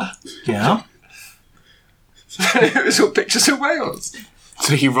Art Thou. Yeah. It was all pictures of whales.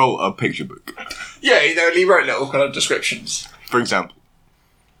 So he wrote a picture book. Yeah, he wrote little kind of descriptions. For example.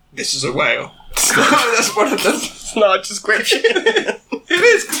 This is a whale. That's one of them. It's not a description. It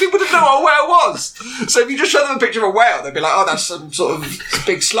is, because people didn't know what a whale was. So if you just show them a picture of a whale, they'd be like, oh, that's some sort of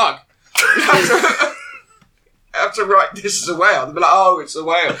big slug. You have to write, this is a whale. They'd be like, oh, it's a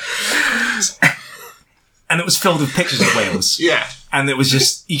whale. And it was filled with pictures of whales. Yeah. And it was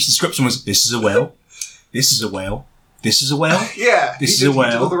just, each description was, this is a whale, this is a whale, this is a whale. Yeah. This he is a did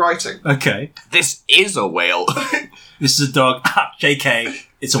whale. all the writing. Okay. This is a whale. This is a dog. JK,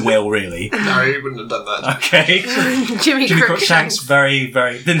 it's a whale, really. No, he wouldn't have done that. Okay. Jimmy Jimmy Crookshanks. Crookshanks, very,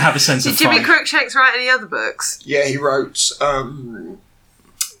 very, didn't have a sense Did of Jimmy fun. Crookshanks write any other books? Yeah, he wrote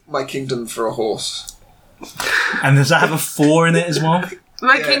My Kingdom for a Horse. And does that have a 4 in it as well?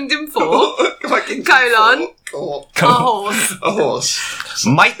 My Yeah. Kingdom 4. My Kingdom Colon. for A horse. a horse.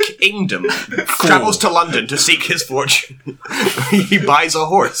 Mike Ingdom travels to London to seek his fortune. He buys a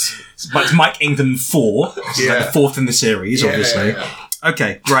horse. But it's Mike Ingdom 4. This is like Yeah. the 4th in the series, obviously. Yeah.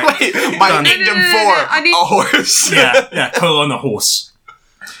 Okay, right. Mike Done. Ingdom No, 4, I need- a horse. Yeah, colon a horse.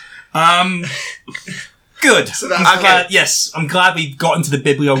 Good. So that's I'm glad we got into the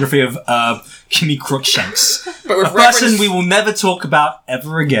bibliography of Jimmy Crookshanks. But with A Person reference- we will never talk about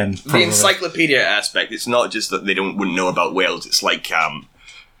ever again. The probably. encyclopedia aspect, it's not just that they wouldn't know about whales, it's like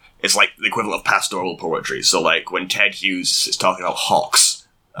the equivalent of pastoral poetry. So like when Ted Hughes is talking about hawks,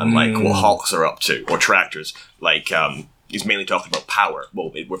 and like what hawks are up to, or tractors. Like he's mainly talking about power.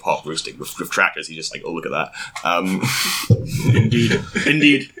 Well, with hawk roosting, with tractors, he's just like, oh, look at that.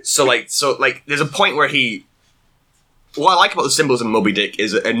 Indeed. So there's a point where he. What I like about the symbolism of Moby Dick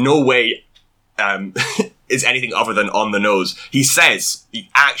is in no way is anything other than on the nose. He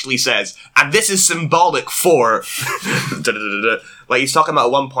actually says, and this is symbolic for. Like he's talking about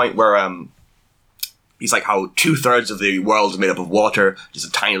at one point where he's like how 2/3 of the world is made up of water, just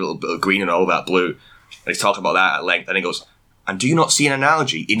a tiny little bit of green and all that blue. And he's talking about that at length, and he goes, and do you not see an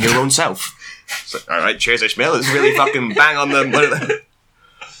analogy in your own self? It's like, alright, cheers Ishmael, it's really fucking bang on the...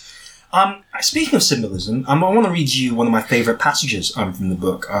 Speaking of symbolism, I want to read you one of my favourite passages from the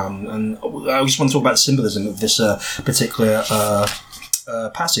book, and I just want to talk about the symbolism of this particular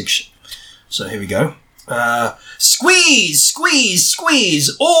passage. So here we go. Squeeze, squeeze,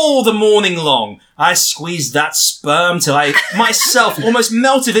 squeeze all the morning long. I squeezed that sperm till I myself almost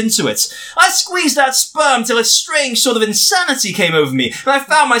melted into it. I squeezed that sperm till a strange sort of insanity came over me, and I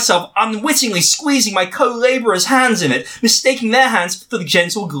found myself unwittingly squeezing my co-labourers' hands in it, mistaking their hands for the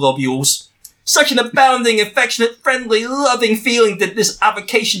gentle globules. Such an abounding, affectionate, friendly, loving feeling did this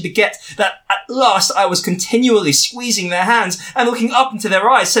avocation beget that at last I was continually squeezing their hands and looking up into their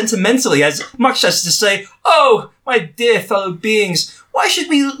eyes sentimentally, as much as to say, "Oh, my dear fellow beings, why should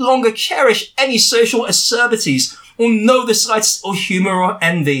we longer cherish any social acerbities or know the slightest ill humour or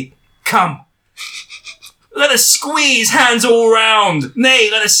envy? Come, let us squeeze hands all round. Nay,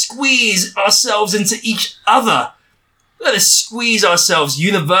 let us squeeze ourselves into each other. Let us squeeze ourselves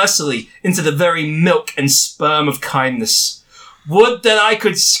universally into the very milk and sperm of kindness. Would that I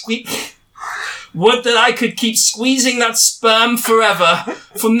could keep squeezing that sperm forever.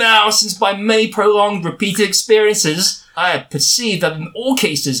 For now, since by many prolonged, repeated experiences, I have perceived that in all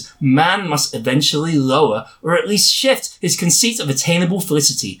cases, man must eventually lower, or at least shift his conceit of attainable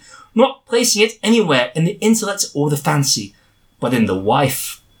felicity, not placing it anywhere in the intellect or the fancy, but in the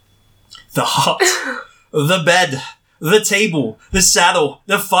wife, the heart, the bed, the table, the saddle,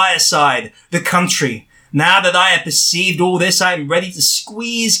 the fireside, the country. Now that I have perceived all this, I am ready to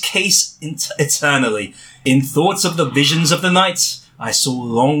squeeze case eternally. In thoughts of the visions of the night, I saw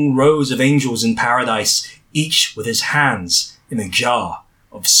long rows of angels in paradise, each with his hands in a jar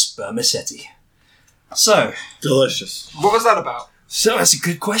of spermaceti. So, Delicious. What was that about? So that's a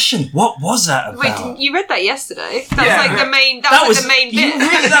good question. What was that about? Wait, you read that yesterday? That Yeah. was like the main. That was like the main you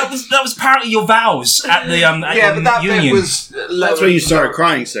bit. really, that was apparently your vows at the at Yeah, your but that union. bit was... That's when you started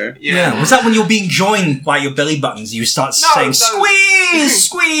crying, sir. Yeah. Was that when you're being joined by your belly buttons? You start saying squeeze,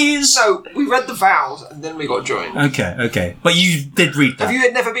 squeeze. No, we read the vows and then we got joined. Okay. But you did read that. Have you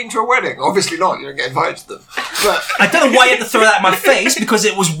never been to a wedding? Obviously not, you don't get invited to them. But I don't know why you had to throw that in my face, because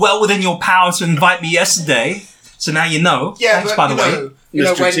it was well within your power to invite me yesterday. So now you know. yeah, Thanks, but by the way. you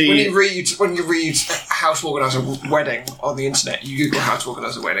know Mr. T. when you read how to organise a wedding on the internet, you Google how to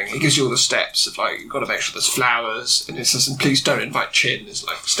organise a wedding. It gives you all the steps of like you've got to make sure there's flowers, and it says and please don't invite chin. It's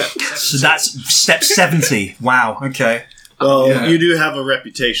like step 70. So that's step 70. Wow. Okay. Well, Yeah. you do have a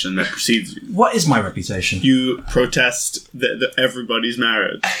reputation that precedes you. What is my reputation? You protest that everybody's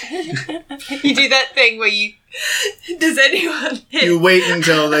married. You do that thing where you. Does anyone hit? You wait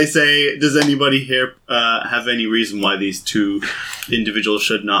until they say, does anybody here have any reason why these two individuals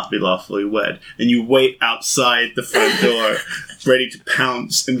should not be lawfully wed? And you wait outside the front door, ready to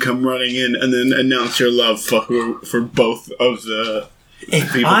pounce and come running in, and then announce your love for both of the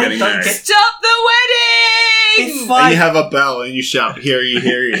If people I getting don't married. get, Stop the wedding! if And I you have a bell and you shout, hear ye,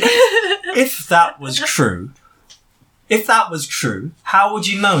 hear ye. if that was true, how would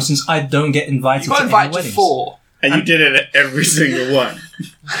you know? Since I don't get invited You got to any invited to weddings. 4. And you did it at every single one.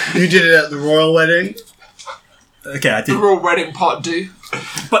 You did it at the royal wedding. Okay, I The did. royal wedding part 2.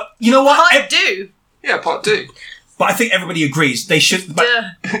 But you know what? Part do. Yeah, part 2. But I think everybody agrees they should. But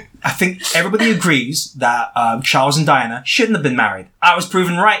Duh. I think everybody agrees that Charles and Diana shouldn't have been married. I was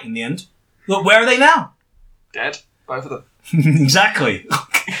proven right in the end. Look, where are they now? Dead. Both of them. Exactly.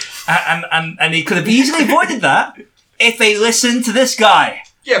 and he could have easily avoided that if they listened to this guy.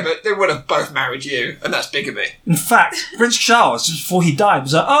 Yeah, but they would have both married you, and that's bigamy. In fact, Prince Charles, just before he died,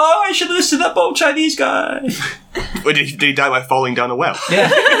 was like, "Oh, I should listen to that bold Chinese guy." Or did he die by falling down a well? Yeah,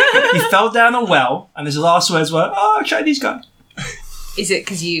 he fell down a well, and his last words were, "Oh, Chinese guy." Is it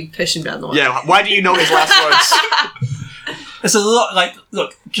because you pushed him down the wall? Yeah, why do you know his last words? There's a lot, like,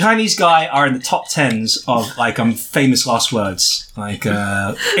 look, Chinese guy are in the top 10s of, like, famous last words. Like,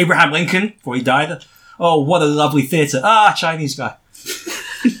 Abraham Lincoln, before he died. Oh, what a lovely theatre. Ah, Chinese guy.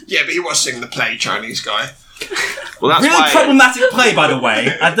 Yeah, but he was singing the play Chinese guy. Well, that's Really why. problematic play, by the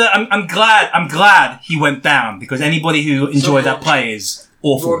way. I'm glad he went down, because anybody who enjoyed that play is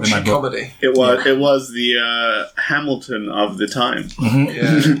awful in my Raunchy book. comedy. It was the Hamilton of the time.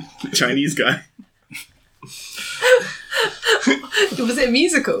 Yeah. Chinese guy. Was it a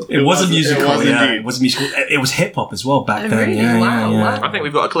musical? It was a musical. It was yeah, indeed. it was a musical. It was hip hop as well back Oh, then. really? Yeah, Wow, yeah. wow. I think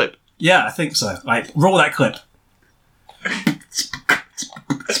we've got a clip. Yeah, I think so. Like, roll that clip.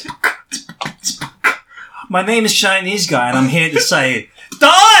 My name is Chinese Guy, and I'm here to say,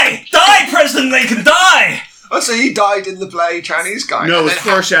 die! Die, President Lincoln, die! Oh, so he died in the play Chinese Guy. No, it and was then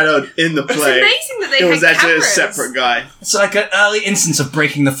foreshadowed in the It's play. amazing that they It was had actually cameras. a separate guy. It's like an early instance of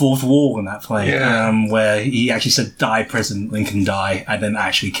breaking the fourth wall in that play, Yeah. where he actually said, die, President Lincoln, die, and then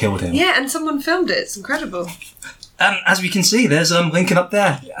actually killed him. Yeah, and someone filmed it. It's incredible. And as we can see, there's Lincoln up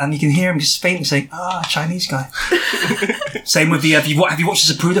there, and you can hear him just faintly saying, Chinese Guy. Same with the, have you watched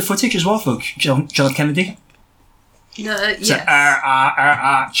the Zapruder footage as well for John Kennedy? No, So,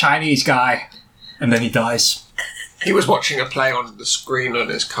 yes. Chinese Guy. And then he dies. he was watching a play on the screen on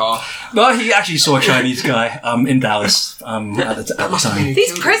his car. Well, he actually saw a Chinese guy in Dallas at the time.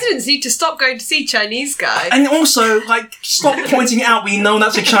 These presidents need to stop going to see Chinese guy. And also, like, stop pointing out we know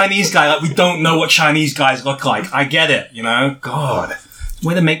that's a Chinese guy, like we don't know what Chinese guys look like. I get it, you know? God.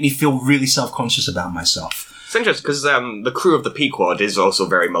 Way to make me feel really self-conscious about myself. It's interesting because the crew of the Pequod is also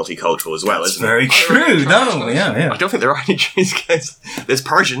very multicultural as well, It's isn't very it? true. Chinese No, guys. yeah. I don't think there are any Chinese guys. There's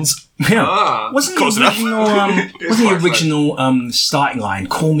Persians. Yeah. Ah. Wasn't Close the enough. original, It's wasn't the quite original starting line,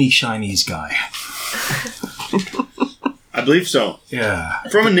 call me Chinese guy? I believe so. Yeah.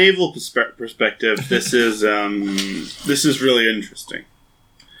 From a naval perspective, this is really interesting.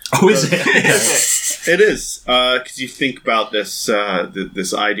 Oh, is it? Okay. It is because you think about this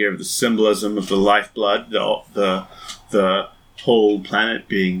this idea of the symbolism of the lifeblood, the whole planet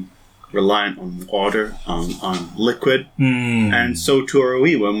being reliant on water, on liquid, and so too are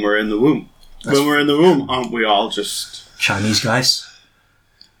we when we're in the womb. When we're in the womb, aren't we all just Chinese guys?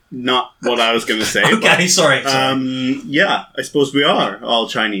 not what I was going to say? Okay, sorry. Yeah, I suppose we are all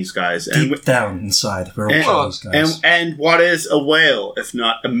Chinese guys, Deep down inside, we're all and, Chinese guys. and what is a whale if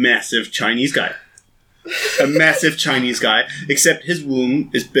not a massive Chinese guy? A massive Chinese guy, except his womb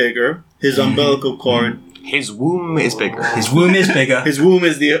is bigger, his umbilical cord, His womb is bigger. His womb is bigger. his womb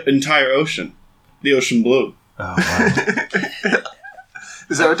is the entire ocean, the ocean blue. Oh, wow.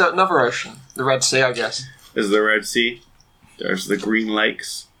 Is there another ocean? The Red Sea, I guess. There's the Red Sea, there's the Green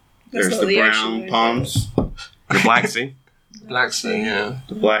Lakes, That's there's not the the brown ocean, though, palms, The Black Sea. Black Sea, yeah.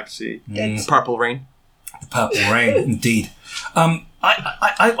 the Black Sea. Purple Rain. Purple rain, indeed.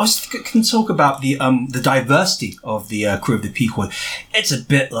 I was can talk about the diversity of the crew of the Pequod. It's a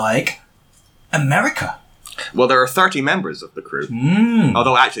bit like America. Well, there are 30 members of the crew.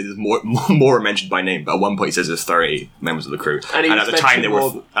 Although actually, there's more mentioned by name. But at one point, it says there's 30 members of the crew, And he and was at the time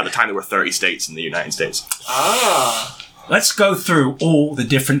mentioned there were 30 states in the United States. Ah. Let's go through all the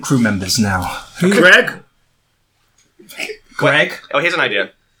different crew members now. Greg, Greg. Oh, here's an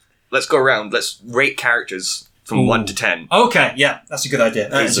idea. Let's go around. Let's rate characters from 1 to 10. Okay, yeah, that's a good idea.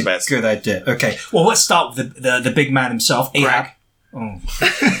 That's the a best. good idea. Okay, well, let's start with the big man himself, Ahab. Oh.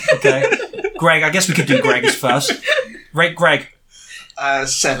 Okay, Greg. I guess we could do Greg's first. Rate Greg.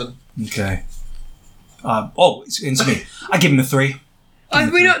 7. Okay. It's me. I give him a 3. Are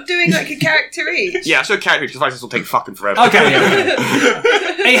we not doing like a character each? Yeah, so characters because this will take fucking forever. Okay,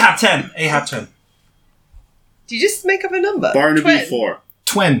 yeah. Ahab 10. Ahab 10. Do you just make up a number? Barnaby 12. 4.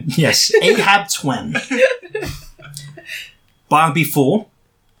 Twen, yes. Ahab Twen. Barnaby 4.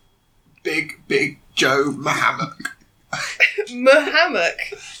 Big Joe Mahammock.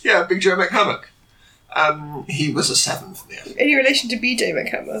 Mahammock. Yeah, Big Joe McHammock. He was a 7 for me. I think. Any relation to BJ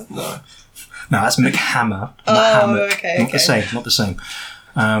McHammer? No. No, that's McHammer. Oh, Mahammock. okay, Not okay. the same, not the same.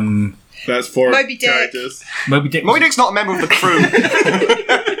 That's 4 Moby Dick. characters. Moby Dick. Moby Dick's not a member of the crew.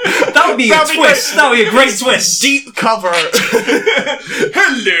 That would be a That'd be twist. great. That would be a great twist. Deep cover.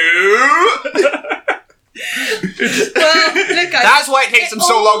 Hello. Well, look, That's why it takes them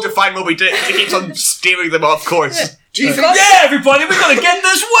so long to find Moby Dick. He keeps on steering them off course. Do you You've think got, Yeah, everybody, we've got to get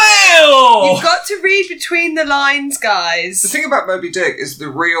this whale. you've got to read between the lines, the guys. thing about Moby Dick is the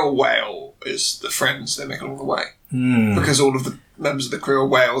real whale is the friends they make along the way. Because all of the members of the crew are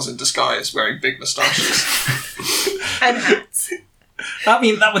whales in disguise wearing big moustaches. And hats. I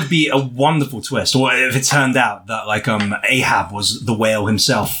mean, that would be a wonderful twist. Or if it turned out that, like, Ahab was the whale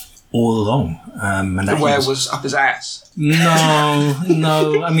himself all along. And that The he whale was up his ass.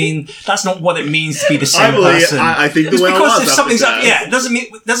 No. I mean, that's not what it means to be the I same believe. person. I think the Just whale because was if up something's his up, ass. yeah,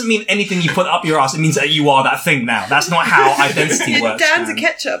 it doesn't mean anything you put up your ass. It means that you are that thing now. That's not how identity works. Dan's a man.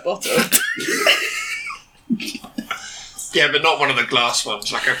 ketchup bottle. Yeah, but not one of the glass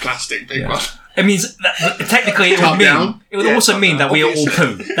ones, like a plastic big one. It means that, technically Top down? it would Yeah, also top mean down, that we are all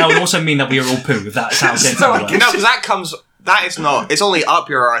obviously. poo. That would also mean that we are all poo. If that's how dental So, works. No, because that comes. That is not. It's only up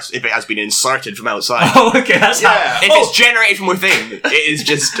your arse if it has been inserted from outside. Oh, okay, that's Yeah. how. If it's generated from within, it is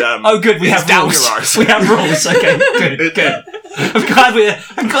just. Oh, good. We it's have down rules. your arse. We have rules. Okay, good. I'm glad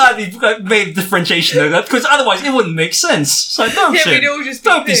we made the differentiation though, because otherwise it wouldn't make sense. So don't Yeah, Shin. we'd all just be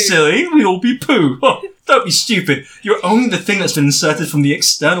Don't be poo. silly. We'd all be poo. Oh, don't be stupid. You're only the thing that's been inserted from the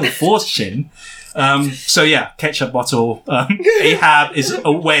external force, Shin. So yeah, ketchup bottle. Ahab is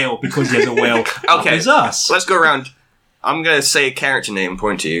a whale because he has a whale up Okay. his ass. Let's go around. I'm gonna say a character name and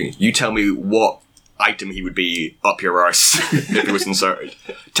point to you. You tell me what item he would be up your arse if he was inserted.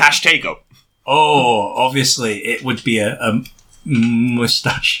 Tash Tego. Oh, obviously it would be a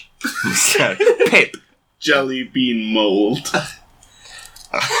mustache. Pip. Jelly bean mold.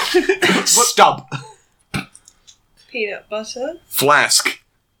 Stub. Peanut butter. Flask.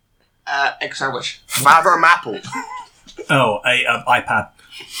 Egg sandwich. Father Maple. Oh, a iPad.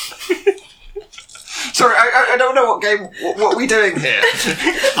 Sorry, I don't know what game. What are we doing here?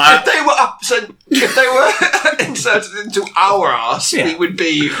 If they were inserted into our arse, Yeah. we would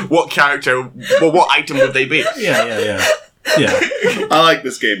be. What character? Well, what item would they be? Yeah. I like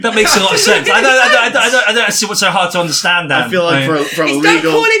this game. That makes a lot of sense. I don't see what's so hard to understand, Dan. I feel like from a Don't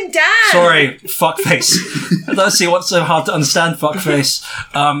legal. call him Dan. Sorry, fuckface. I don't see what's so hard to understand, fuckface.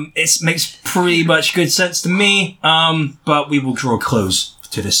 It makes pretty much good sense to me, but we will draw close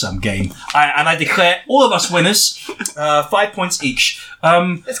to this game. I declare all of us winners, 5 points each.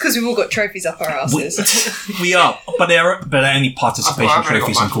 It's because we've all got trophies up our asses. We are, but they're only participation I've already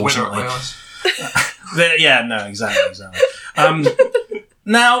trophies, got my winner at unfortunately. my arse. Yeah, no, exactly.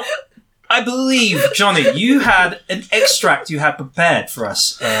 Now, I believe, Johnny, you had an extract you had prepared for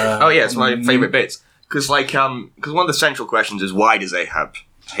us. Oh yeah, it's my favourite bits. Because one of the central questions is why does Ahab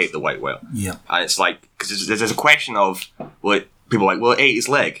hate the white whale? Yeah. And it's like, because there's a question of, well, people are like, well, it ate his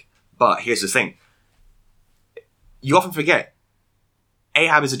leg. But here's the thing. You often forget,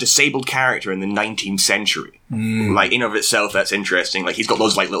 Ahab is a disabled character in the 19th century. Like, in of itself, that's interesting. Like, he's got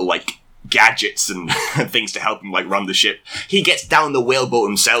those, little, gadgets and things to help him, run the ship. He gets down the whaleboat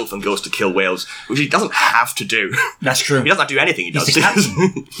himself and goes to kill whales, which he doesn't have to do. That's true. He doesn't have to do anything he does. He's the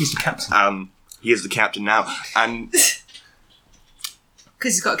captain. He's the captain. He is the captain now. And...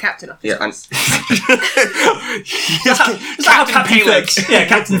 Because he's got a captain up. Yeah, and Is that how Captain Phillips? Yeah,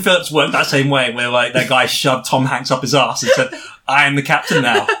 Captain Phillips worked that same way, where that guy shoved Tom Hanks up his ass and said, "I am the captain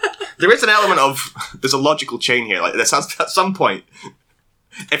now." There is an element of there's a logical chain here. Like there's at some point,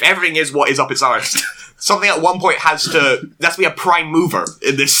 if everything is what is up its arse, something at one point has to be a prime mover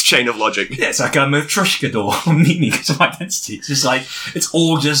in this chain of logic. Yeah, it's like a Matryoshka doll on Mimi because of identity. It's just it's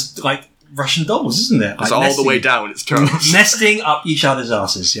all just Russian dolls, isn't it? It's all the way down. It's turns. Nesting up each other's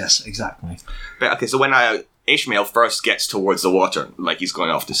asses. Yes, exactly. But okay, so when Ishmael first gets towards the water, he's going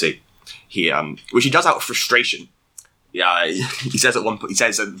off to sea, which he does out of frustration. Yeah, he says at one point. He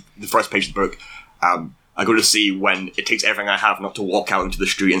says in the first page of the book, "I go to sea when it takes everything I have not to walk out into the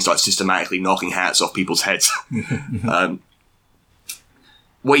street and start systematically knocking hats off people's heads."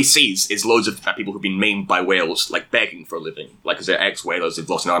 What he sees is loads of people who've been maimed by whales, begging for a living. Because they're ex-whalers, they've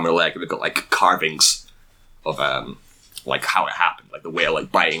lost an arm or a leg, and they've got, carvings of, how it happened. The whale,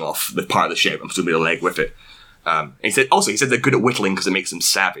 biting off the part of the ship, and presumably the leg with it. And he said they're good at whittling because it makes them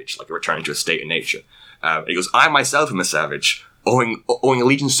savage, a return to a state of nature. And he goes, I myself am a savage, owing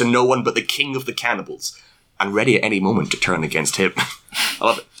allegiance to no one but the king of the cannibals, and ready at any moment to turn against him. I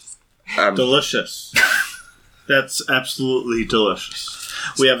love it. Delicious. That's absolutely delicious.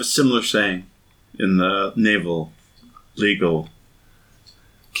 We have a similar saying in the naval legal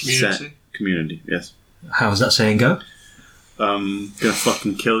community. Yes. How does that saying go? Gonna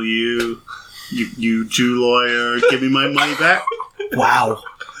fucking kill you, you Jew lawyer. Give me my money back. Wow,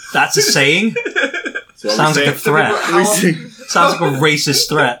 that's a saying. Sounds like a threat. Sounds like a racist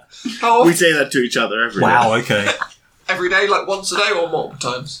threat. We say that to each other every day. Wow. Okay. Every day, once a day or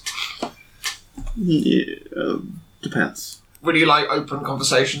multiple times? Yeah, depends. Would you open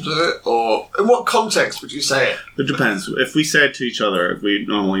conversations with it, or in what context would you say it? It depends. If we say it to each other, we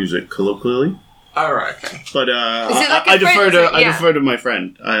normally use it colloquially. All right. Okay. But Is it like a I defer friend to thing? Yeah. I defer to my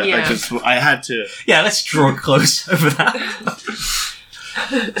friend. Yeah. I had to. Yeah, let's draw close over that.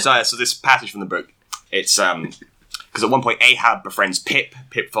 So this passage from the book, it's because at one point Ahab befriends Pip.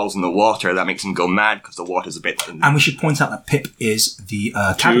 Pip falls in the water. That makes him go mad because the water's a bit. And we should point out that Pip is the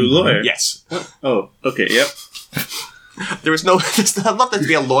cabin lawyer. Yes. Oh, okay, yep. There is no. I'd love there to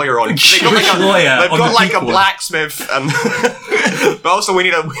be a lawyer on it. They've got Jewish lawyer They've on got the like a people. blacksmith, and but also we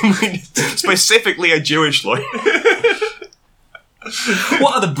need specifically a Jewish lawyer.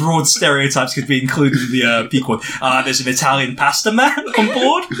 What other broad stereotypes could be included in the Pequod? There's an Italian pasta man on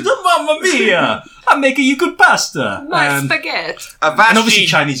board. Mamma mia! I'm making you good pasta. Nice spaghetti. And obviously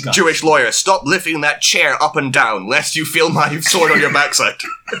Chinese guy. Jewish lawyer, stop lifting that chair up and down, lest you feel my sword on your backside.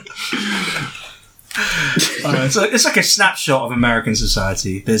 It's like a snapshot of American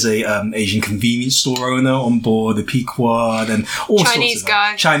society. There's a Asian convenience store owner on board the Pequod, and all Chinese sorts of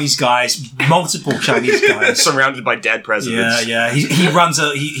guy. Chinese guys, multiple Chinese guys. Surrounded by dead presidents. Yeah. He runs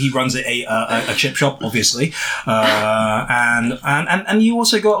a chip shop, obviously, and you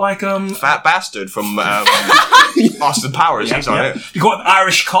also got like Fat bastard from Austin Powers. He's on it. You got an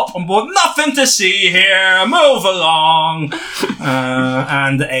Irish cop on board. Nothing to see here. Move along.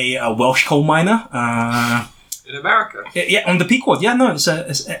 And a Welsh coal miner. In America. Yeah, on the Pequod. Yeah, no, it's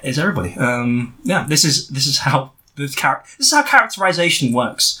everybody. This is how characterization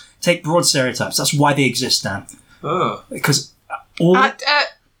works. Take broad stereotypes. That's why they exist, Dan. Oh. Because all don't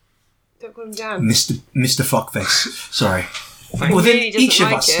call him Dan. Mr. Fuckface. Sorry. He Within really doesn't each of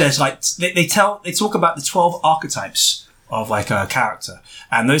like us, it. there's like they talk about the 12 archetypes of like a character,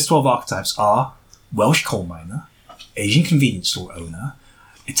 and those 12 archetypes are Welsh coal miner, Asian convenience store owner,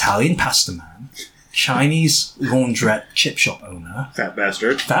 Italian pasta man, Chinese laundrette chip shop owner, Fat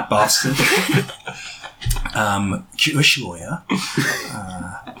bastard. Jewish lawyer.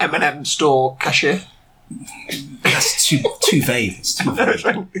 M&M store cashier. That's too vague. It's too vague.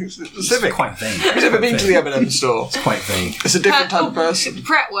 It's specific. It's quite vague. Have you ever been to the M&M store? It's quite vague. It's a different type of person.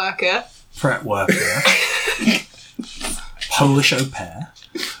 Pret worker. Prep worker. Polish au pair.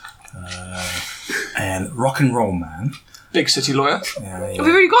 And rock and roll man. Big city lawyer. Yeah. We've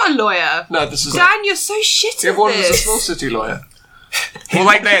already got a lawyer. No, this is... Dan, you're so shit The at other one was a this. small city lawyer. Well,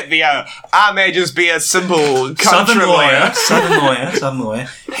 like I may just be a simple country Southern lawyer,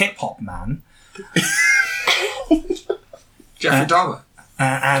 hip hop man, Jeffrey Dahmer.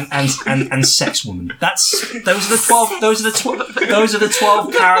 and sex woman. Those are the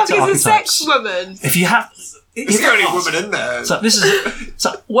 12 character He's a sex archetypes. woman. If you have, He's the only woman in there.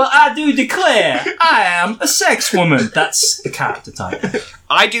 Well, I do declare I am a sex woman. That's the character type.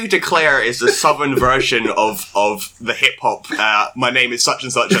 I do declare is the southern version of the hip hop. My name is such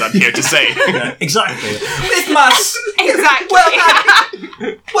and such, and I'm here to say. Yeah, exactly. If my Exactly.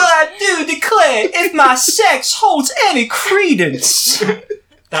 I do declare if my sex holds any credence.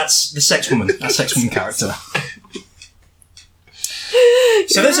 That's the sex woman. That sex woman character.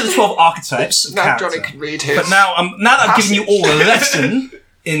 So those are the 12 archetypes of Now character. Johnny can read his. But now that I've given you all a lesson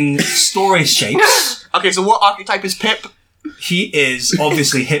in story shapes, Okay, so what archetype is Pip? he is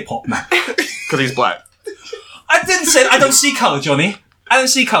obviously hip hop man. Because he's black. I didn't say I don't see colour, Johnny. I don't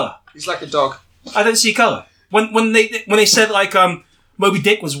see colour. He's like a dog. I don't see colour. When they said like Moby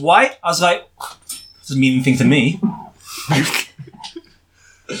Dick was white, I was like, doesn't mean anything to me.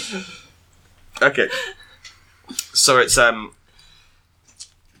 Okay. So it's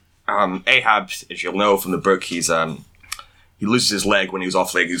Ahab, as you'll know from the book, he loses his leg when he was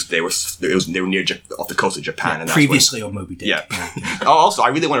off leg. They were near off the coast of Japan, and that's Previously on Moby Dick. when, Oh, also, I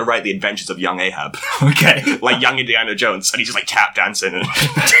really want to write the adventures of young Ahab, Okay. like young Indiana Jones, and he's just like tap dancing. And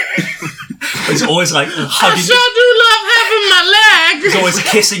He's always like hugging. I do love having my leg. He's always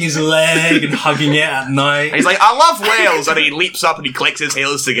kissing his leg and hugging it at night. he's like, I love whales, and he leaps up and he clicks his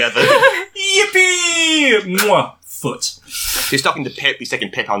heels together. Yippee! Mwah. Foot. He's talking to Pip. He's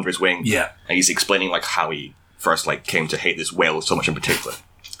taking Pip under his wing. Yeah. And he's explaining like how he first like came to hate this whale so much in particular.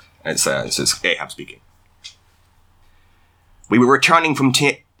 And it's Ahab speaking. We were returning from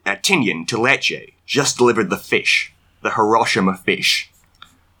Tinian to Lecce. Just delivered the fish, the Hiroshima fish.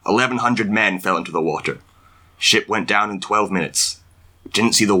 1,100 men fell into the water. Ship went down in 12 minutes.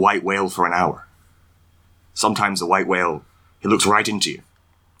 Didn't see the white whale for an hour. Sometimes the white whale, he looks right into you,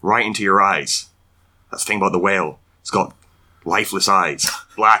 right into your eyes. That's the thing about the whale. It's got lifeless eyes,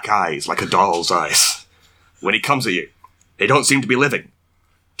 black eyes, like a doll's eyes. When he comes at you, they don't seem to be living,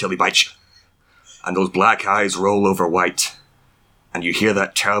 till he bites you. And those black eyes roll over white, and you hear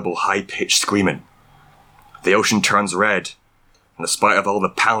that terrible high-pitched screaming. The ocean turns red, and despite of all the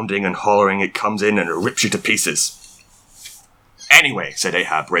pounding and hollering, it comes in and it rips you to pieces. Anyway, said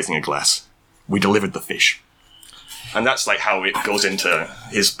Ahab, raising a glass, we delivered the fish. And that's like how it goes into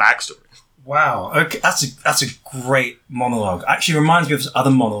his backstory. Wow. Okay, that's a great monologue. Actually, reminds me of this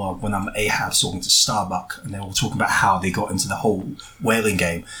other monologue when Ahab talking to Starbuck, and they're all talking about how they got into the whole whaling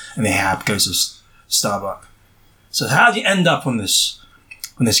game, and Ahab goes to Starbuck. So how did you end up on this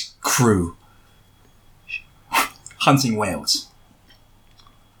crew hunting whales?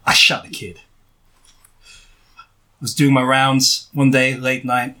 I shot the kid. I was doing my rounds one day, late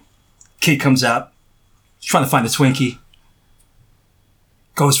night. Kid comes out, trying to find a Twinkie.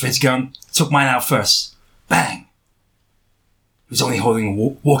 goes for his gun, took mine out first. Bang! He was only holding a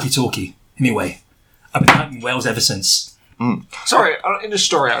walkie-talkie. Anyway, I've been hunting whales ever since. Sorry, in the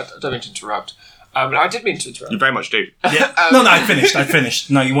story, I don't mean to interrupt. I did mean to interrupt. You very much do. Yeah. No, I finished.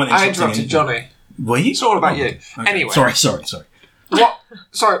 No, you weren't I interrupting interrupted Johnny. Were you? It's all about you. Okay. Anyway. Sorry. What?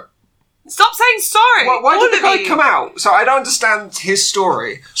 Sorry. Stop saying sorry. Why all did the of guy you. come out? So I don't understand his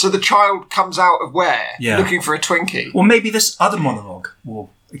story. So the child comes out of where? Yeah. Looking for a Twinkie. Well, maybe this other monologue will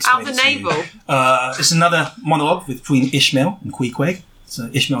explain Out the it to you. navel. It's another monologue between Ishmael and Queequeg. So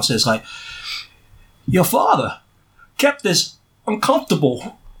Ishmael says, like, your father kept this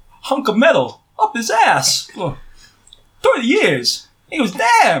uncomfortable hunk of metal up his ass for 30 years. He was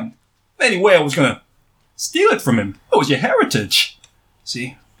damned. Any whale was going to steal it from him. It was your heritage.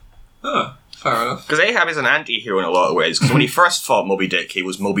 See? Oh, fair enough. Because Ahab is an anti-hero in a lot of ways. Because when he first fought Moby Dick, he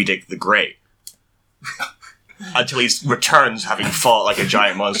was Moby Dick the Grey. Until he returns having fought like a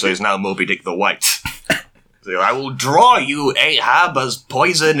giant monster, he's now Moby Dick the White. So, I will draw you, Ahab, as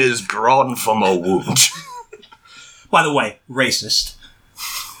poison is drawn from a wound. By the way, racist.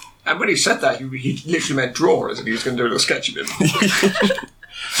 And when he said that, he literally meant draw, as if he was going to do a little sketch of him.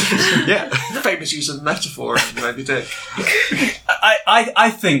 Yeah. Famous use of metaphor in Moby Dick.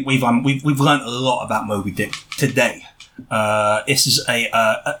 I think we've learned a lot about Moby Dick today. This is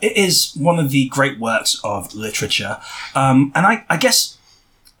it is one of the great works of literature, and I guess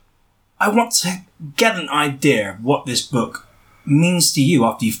I want to get an idea of what this book means to you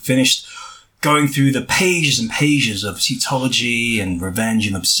after you've finished going through the pages and pages of cetology and revenge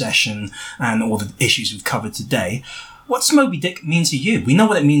and obsession and all the issues we've covered today. What's Moby Dick mean to you? We know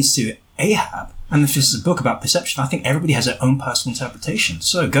what it means to Ahab, and if this is a book about perception, I think everybody has their own personal interpretation.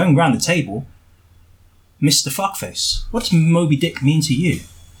 So, going around the table, Mr. Fuckface, what does Moby Dick mean to you?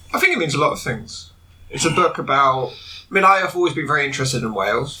 I think it means a lot of things. It's a book about... I mean, I have always been very interested in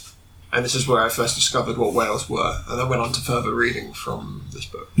whales, and this is where I first discovered what whales were, and I went on to further reading from this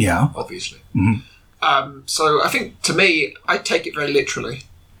book, Yeah. obviously. Mm-hmm. So I think, to me, I take it very literally.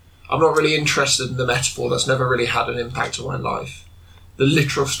 I'm not really interested in the metaphor. That's never really had an impact on my life. The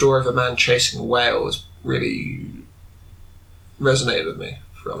literal story of a man chasing a whale has really resonated with me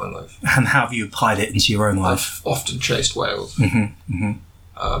throughout my life. And how have you applied it into your own life? I've often chased whales. Mm-hmm.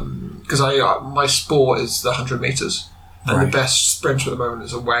 Because my sport is the 100 metres. And Right. the best sprinter at the moment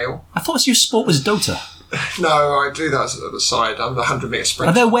is a whale. I thought your sport was Dota. No, I do that as the side. I'm the 100-metre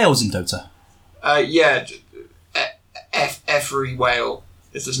sprinter. Are there whales in Dota? Yeah. Every whale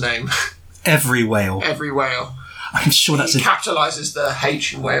is his name. Every whale. Every whale. I'm sure that's He a... capitalises the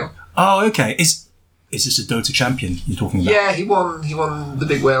H in whale. Oh, okay. Is this a Dota champion you're talking about? Yeah, he won the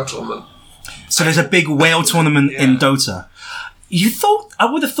big whale tournament. So there's a big whale tournament in Yeah. Dota. I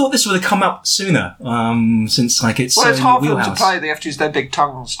would have thought this would have come up sooner, since like it's Well, it's so hard for them to wheelhouse. play. They have to use their big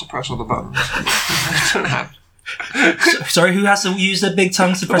tongues to press all the buttons. I don't know. Sorry, who has to use their big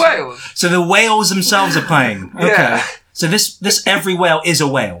tongues to The press? whales. So the whales themselves are playing. Okay. Yeah. So this every whale is a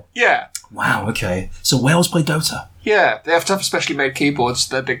whale. Yeah. Wow. Okay. So whales play Dota. Yeah, they have to have specially made keyboards.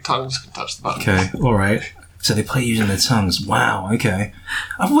 Their big tongues can touch the buttons. Okay. All right. So they play using their tongues. Wow. Okay.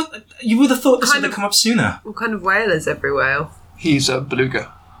 You would have thought this would have come up sooner. What kind of whale is every whale? He's a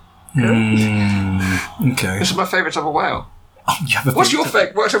beluga. Okay. This is my favourite type of whale. Oh, you have a What's your favourite-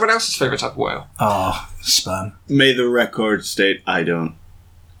 favourite? What's everyone else's favourite type of whale? Oh, sperm. May the record state I don't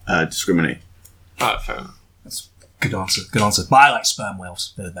discriminate. Fair enough. That's good answer. Good answer. But I like sperm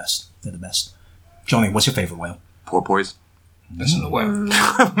whales. They're the best. They're the best. Johnny, what's your favourite whale? Porpoise. This is a whale.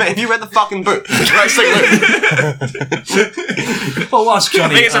 Man, you read the fucking book. Right, so look. Well, whilst I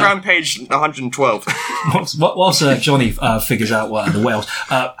Johnny, think it's around page 112. whilst Johnny figures out what are the whales,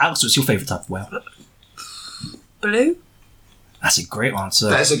 Alex, what's your favourite type of whale? Blue? That's a great answer.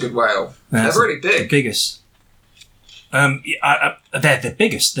 That is a good whale. That's They're really The big. biggest. They're the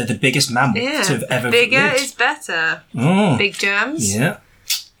biggest. They're the biggest mammal Yeah. to have ever Bigger lived. is better. Oh, Big germs. yeah.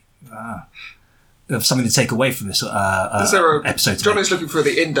 Have something to take away from this Is there episode today. Johnny's looking for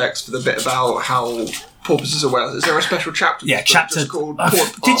the index for the bit about how porpoises are whales. Is there a special chapter? Yeah, for this book chapter. just called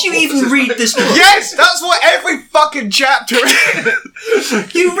Did you even read this book? Yes, that's what every fucking chapter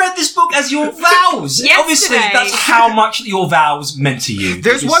is. You read this book as your vows. Yesterday. Obviously, that's how much your vows meant to you.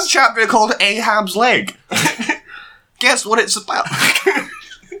 There's Because- one chapter called Ahab's Leg. Guess what it's about?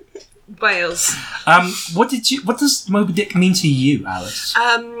 Whales. What does Moby Dick mean to you, Alice?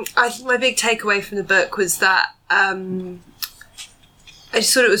 I think my big takeaway from the book was that I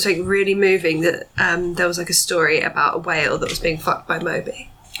just thought it was like really moving that there was like a story about a whale that was being fucked by Moby.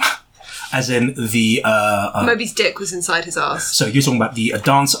 as in the Moby's dick was inside his ass. So you're talking about the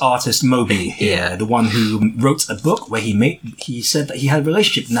dance artist Moby here, Yeah. the one who wrote a book where he said that he had a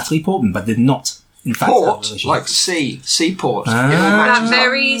relationship with Natalie Portman, but did not, in fact, have a Port, relationship. like seaport. Ah. That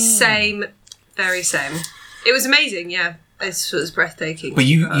very same. It was amazing, yeah. It was breathtaking.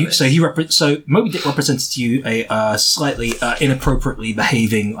 But so Moby Dick represented to you a slightly inappropriately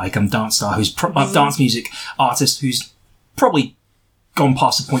behaving dance star who's dance music artist who's probably gone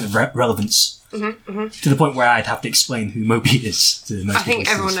past the point of relevance to the point where I'd have to explain who Moby is to most I think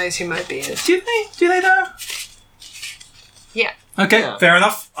people everyone listening. knows who Moby is. Do they though? Yeah. Okay, Yeah. fair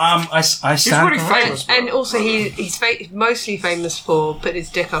enough. I stand. He's really corrected. famous. And also, he's mostly famous for putting his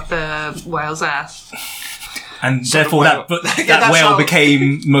dick up a whale's ass. And Sort of therefore whale. that Yeah, that that's whale how-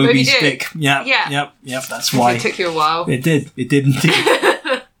 became Moby's Moby dick. Yeah, Yeah. Yep. That's why It took you a while. it did. It did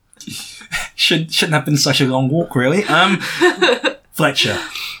indeed. Shouldn't have been such a long walk, really. Fletcher,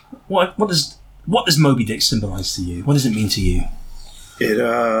 what does Moby Dick symbolize to you? What does it mean to you? It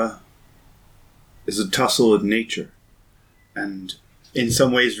is a tussle with nature, and in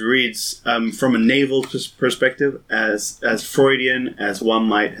some ways reads from a naval perspective as Freudian as one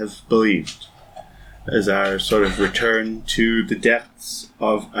might have believed, as our sort of return to the depths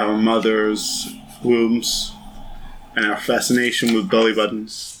of our mother's wombs and our fascination with belly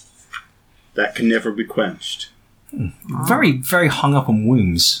buttons that can never be quenched. Very, very hung up on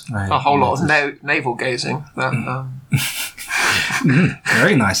wombs. A whole lot of navel gazing.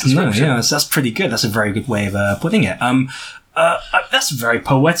 Very nice. No, yeah, that's pretty good. That's a very good way of putting it. That's a very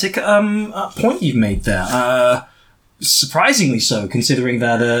poetic point you've made there. Surprisingly so, considering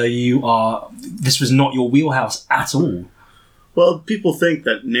that this was not your wheelhouse at all. Well, people think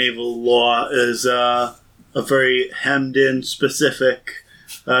that naval law is a very hemmed-in, specific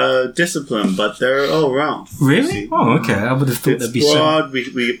discipline, but they're all wrong. Really? See? Oh, okay. I would have thought It's that'd be so. broad.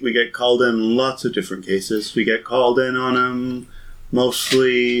 We get called in lots of different cases. We get called in on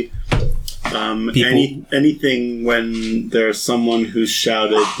mostly anything when there's someone who's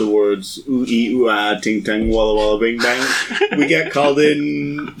shouted the words ooh ee ooh ah ting tang walla walla bing bang. We get called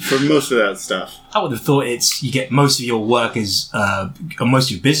in for most of that stuff. I would have thought you get most of your work or most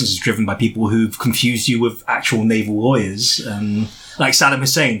of your business is driven by people who've confused you with actual naval lawyers, like Saddam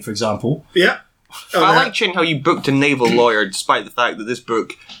Hussein, for example. Yeah. I like, Chin, how you booked a naval lawyer despite the fact that this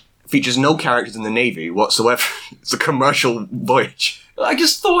book features no characters in the Navy whatsoever. It's a commercial voyage. I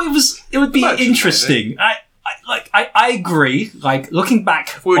just thought it would be Merchant interesting. I agree. Like, looking back,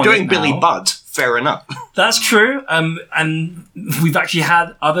 If we were on doing it Billy now, Budd, fair enough. That's true. And we've actually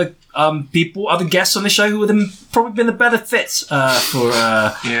had other guests on the show who would have probably been a better fit for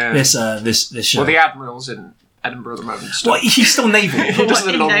this show. Well, the Admiral's in Edinburgh at the moment. Well, he's still naval. Just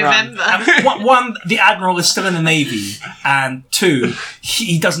a In long run. November. One, the Admiral is still in the Navy, and two,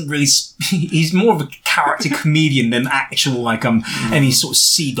 he doesn't really. He's more of a character comedian than actual any sort of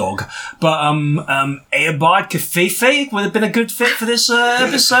sea dog. But Eobard Kafefe would have been a good fit for this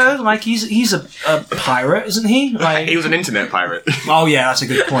episode. Like he's a pirate, isn't he? Like He was an internet pirate. oh yeah, that's a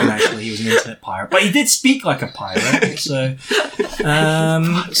good point. Actually, he was an internet pirate, but he did speak like a pirate. So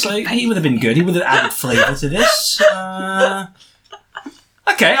he would have been good. He would have added flavour to this.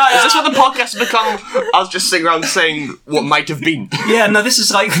 Okay, Is this what the podcast has become? I was just sitting around saying what might have been. yeah, no, this is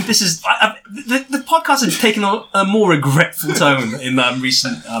the podcast has taken a more regretful tone in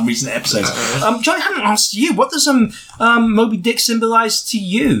recent episodes. John, I haven't asked you. What does Moby Dick symbolize to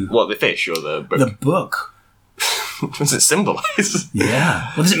you? What, the fish or the book? The book. What does it symbolize? Yeah.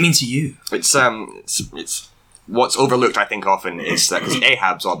 What does it mean to you? It's what's overlooked, I think, often is that because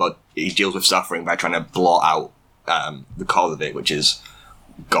Ahab's all about he deals with suffering by trying to blot out the cause of it, which is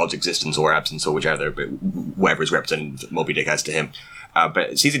God's existence or absence or whichever, but whatever is represented Moby Dick as to him. But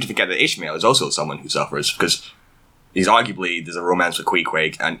it's easy to forget that Ishmael is also someone who suffers because there's a romance with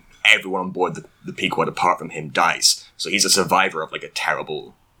Queequeg, and everyone on board the Pequod apart from him dies. So he's a survivor of a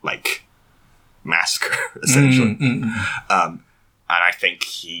terrible massacre essentially. And I think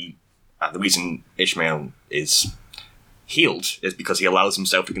the reason Ishmael is healed is because he allows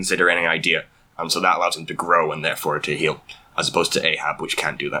himself to consider any idea, and so that allows him to grow and therefore to heal, as opposed to Ahab, which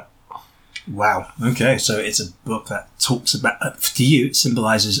can't do that. Wow. Okay, so it's a book that talks about, to you, it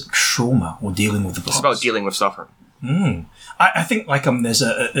symbolises trauma or dealing with the past. It's about dealing with suffering. I think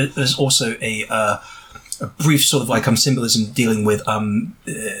there's also a brief sort of symbolism dealing with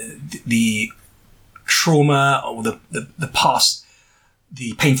the trauma or the past,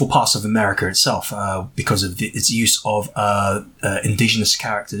 the painful past of America itself, because of its use of indigenous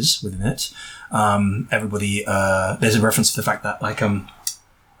characters within it. Everybody, there's a reference to the fact that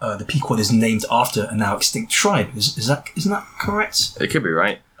the Pequod is named after a now extinct tribe. Isn't that correct? It could be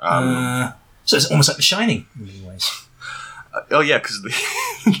right. So it's almost like The Shining in many ways. Oh yeah, because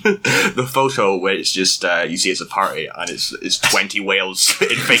the photo where it's just you see it's a party and it's 20 whales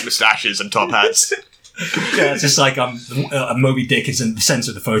in fake moustaches and top hats. Yeah, it's just like Moby Dick is in the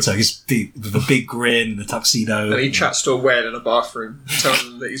centre of the photo. He's the big grin, the tuxedo. And he chats to a whale in a bathroom, telling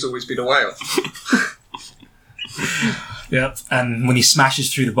them that he's always been a whale. Yep. And when he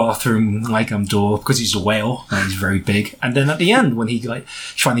smashes through the bathroom door because he's a whale and he's very big, and then at the end when he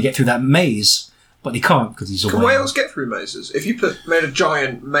trying to get through that maze, but he can't because he's a whale. Can whales get through mazes? If you made a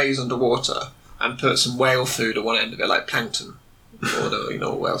giant maze underwater and put some whale food at one end of it, like plankton, or you know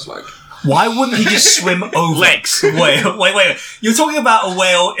what whales like. Why wouldn't he just swim over? Legs. Wait. You're talking about a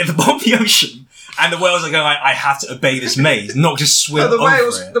whale in the bottom of the ocean, and the whales are going, I have to obey this maze, not just swim over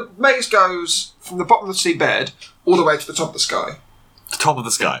it. The maze goes from the bottom of the seabed all the way to the top of the sky. The top of the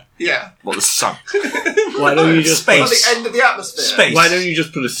sky. Yeah. Well, the sun. Why don't you just Space. On the end of the atmosphere. Space. Why don't you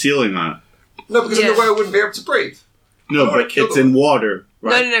just put a ceiling on it? No, because then the whale wouldn't be able to breathe. No, Oh, but kill it's them. in water,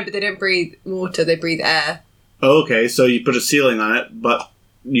 right? No, but they don't breathe water, they breathe air. Oh, okay, so you put a ceiling on it, but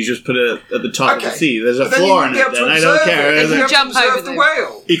you just put it at the top of the Okay. sea. There's a But then you floor in wouldn't it, be able then to I don't observe care. it. You Is it? have to Jump observe over the them.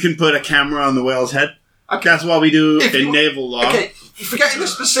 whale. You can put a camera on the whale's head. Okay. That's what we do If in you- naval law. Okay, forgetting the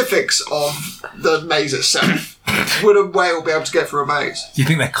specifics of the maze itself, would a whale be able to get through a maze? Do you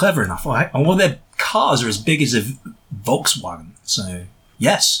think they're clever enough? Right? And well, their cars are as big as a Volkswagen, so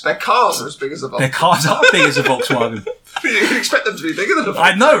yes. Their cars are as big as a Their Volkswagen. cars are big as a Volkswagen. You'd expect them to be bigger than a Volkswagen.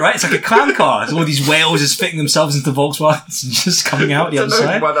 I know, right? It's like a clown car. All these whales just fitting themselves into Volkswagens and just coming out the I other don't know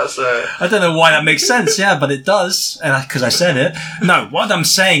side. why that's I don't know why that makes sense, yeah, but it does, because I said it. No, what I'm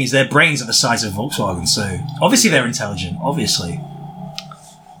saying is their brains are the size of Volkswagen, so obviously they're intelligent, obviously.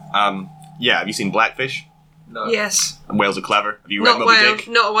 Yeah, have you seen Blackfish? no. Yes. And whales are clever. Have you read Not Moby whale. Dick?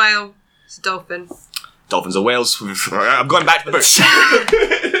 Not a whale. It's a dolphin. Dolphins are whales. I'm going back to the books.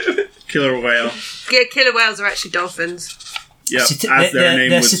 Killer whale. Yeah, killer whales are actually dolphins. Yep, Ceta- as their name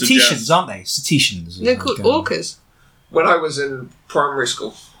they're would cetaceans, suggest. aren't they? Cetaceans. They're called orcas. When I was in primary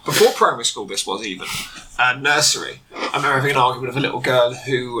school, before primary school this was even, nursery, I remember having an argument with a little girl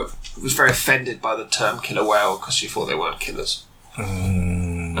who was very offended by the term killer whale because she thought they weren't killers.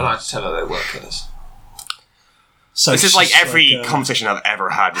 And I had to tell her they weren't killers. So This is it's like just every like, conversation I've ever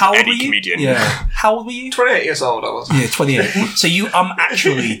had with how old any were you? comedian. Yeah. How old were you? 28 years old I was. Yeah, 28. So you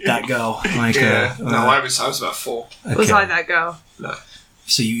actually that girl. Like, Yeah. No, I was about 4. Was I that girl? No.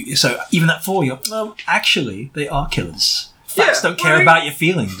 So even at 4, you're well. Actually, they are killers. Facts Yeah, don't care well, about your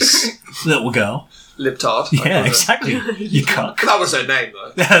feelings, little girl. Libtard. Yeah, exactly. You cuck. That was her name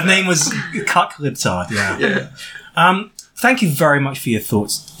though. Her name was Cuck Libtard. Yeah. Yeah. Thank you very much for your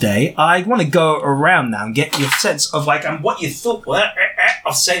thoughts today. I want to go around now and get your sense of what you thought.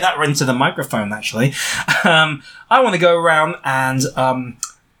 I'll say that right into the microphone. Actually, I want to go around and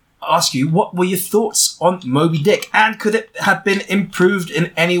ask you what were your thoughts on Moby Dick, and could it have been improved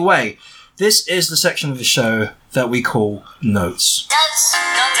in any way? This is the section of the show that we call Notes.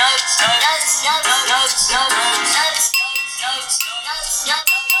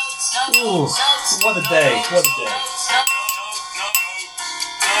 Ooh, what a day! What a day!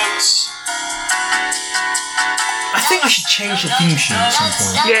 I think I should change the theme tune at some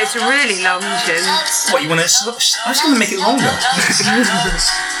point. Yeah, it's a really long tune. What, you want to... I was going to make it longer.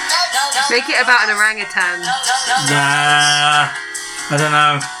 Make it about an orangutan. Nah, I don't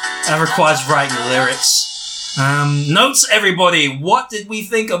know. That requires writing lyrics. Notes, everybody. What did we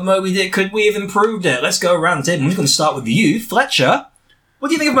think of Moby Dick? Could we have improved it? Let's go around the table. We're going to start with you, Fletcher. What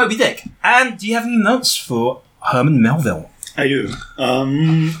do you think of Moby Dick? And do you have any notes for Herman Melville? I do.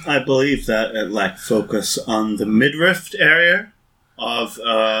 I believe that it lacked focus on the midriff area of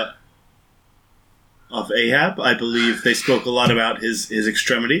Ahab. I believe they spoke a lot about his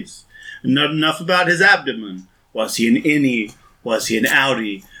extremities, not enough about his abdomen. Was he an innie? Was he an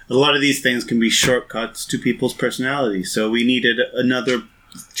outie? A lot of these things can be shortcuts to people's personality. So we needed another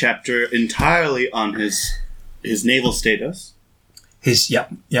chapter entirely on his naval status.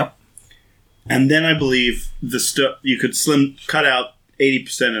 Yep. And then I believe you could cut out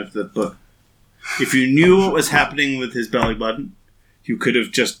 80% of the book. If you knew what was happening with his belly button, you could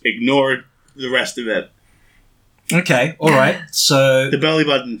have just ignored the rest of it. Okay, alright. So... The belly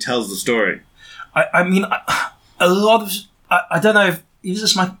button tells the story. I mean, a lot of... I don't know if...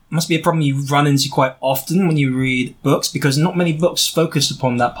 This must be a problem you run into quite often when you read books, because not many books focus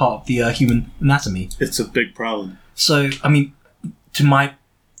upon that part of the human anatomy. It's a big problem. So, I mean, to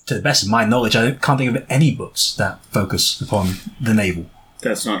the best of my knowledge, I can't think of any books that focus upon the navel.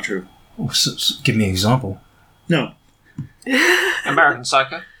 That's not true. Give me an example. No. American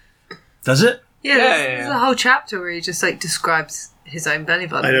Psycho. Does it? Yeah, Yeah, there's yeah. a whole chapter where he just describes his own belly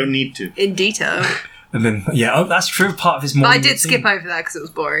button. I don't need to. In detail. And then, that's true. Part of his But morning I did routine. skip over that because it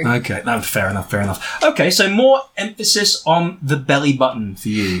was boring. Okay, no, fair enough. Okay, so more emphasis on the belly button for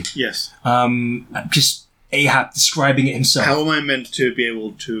you. Yes. Just Ahab describing it himself. How am I meant to be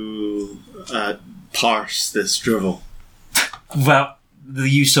able to parse this drivel? Without the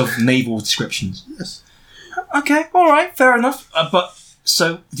use of naval descriptions. Yes. Okay, alright, fair enough.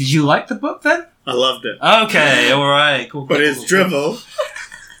 So, did you like the book then? I loved it. Okay, alright, cool. But it's drivel,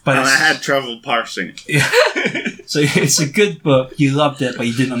 But and I it's, had trouble parsing it. so it's a good book, you loved it, but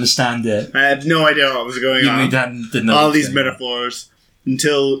you didn't understand it. I had no idea what was going on. Didn't know All what these was going on. metaphors.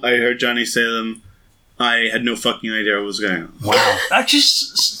 Until I heard Johnny say them, I had no fucking idea what was going on. Wow. That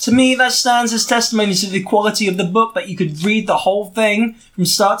just, to me, that stands as testimony to the quality of the book, that you could read the whole thing from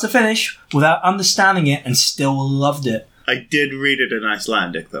start to finish without understanding it and still loved it. I did read it in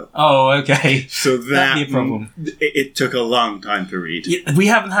Icelandic, though. Oh, okay. So that That'd be a problem. It took a long time to read. Yeah, we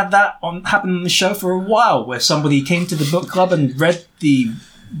haven't had that happen on the show for a while, where somebody came to the book club and read the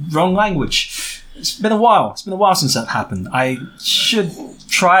wrong language. It's been a while. It's been a while since that happened. I should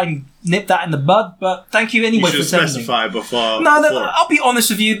try and nip that in the bud, but thank you You anyway should for telling me. specify before. No, before. I'll be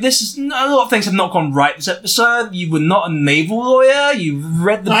honest with you. A lot of things have not gone right this episode. You were not a naval lawyer. You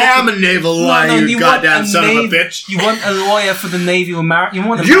read the book. I am a naval lawyer, you goddamn son of a bitch. You weren't a lawyer for the Navy or America. You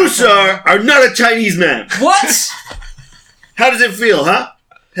weren't a You, sir, are not a Chinese man. What? How does it feel, huh?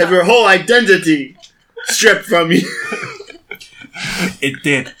 Have your whole identity stripped from you. It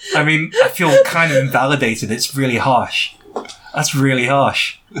did. I mean, I feel kind of invalidated. It's really harsh. That's really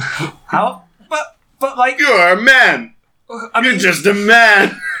harsh. How? But like, You're a man. I mean, You're just a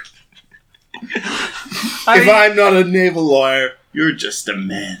man. If I'm not a naval lawyer, you're just a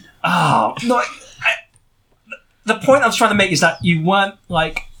man. Oh, no. The point I was trying to make is that you weren't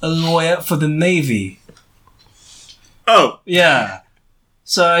like a lawyer for the Navy. Oh, Yeah.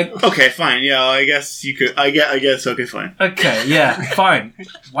 So, okay, fine. Yeah, I guess you could. I guess. Okay, fine. okay, yeah, fine.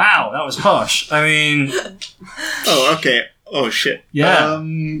 Wow, that was harsh. I mean, Oh, okay. Oh shit. Yeah.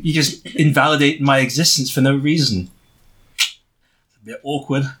 you just invalidate my existence for no reason. It's a bit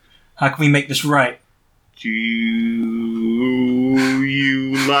awkward. How can we make this right? Do you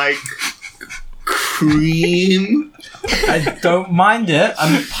like cream? I don't mind it.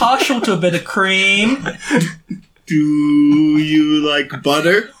 I'm partial to a bit of cream. Do you like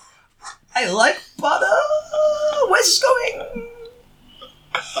butter? I like butter. Where's this going?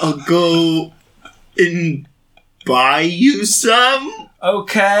 I'll go and buy you some.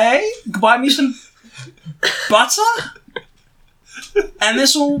 Okay, buy me some butter, and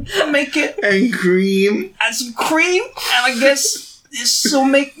this will make it. And cream. Add some cream, and I guess this will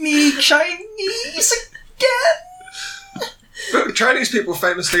make me Chinese again. But Chinese people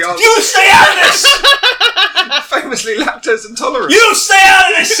famously are You stay out of this. famously lactose intolerant. You stay out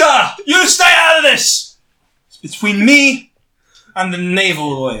of this, sir. You stay out of this. It's between me and the naval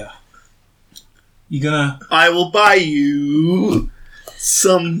lawyer. You gonna? I will buy you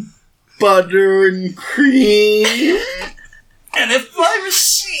some butter and cream. And if I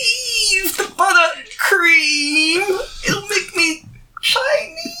receive the butter and cream, it'll make me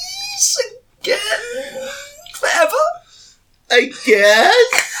Chinese again forever. I guess.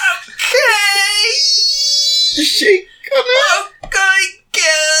 Okay. Shake on it. I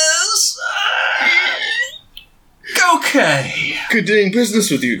guess. Okay. Good doing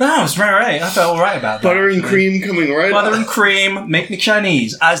business with you. That was very right. I felt alright about that. Butter and cream coming right Butter up. and cream, make me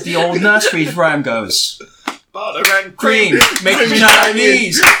Chinese, as the old nursery rhyme goes. Butter and Cream, make me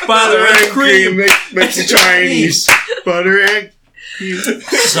Chinese. Butter and cream, makes you Chinese. Butter and cream.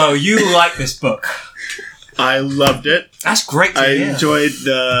 So you like this book? I loved it. That's great to I hear. enjoyed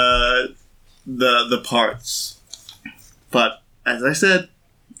the parts, but as I said,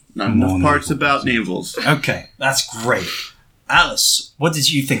 not More enough parts navals. about navals. Okay, that's great. Alice, what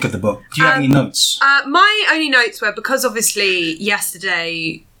did you think of the book? Do you have any notes? My only notes were, because obviously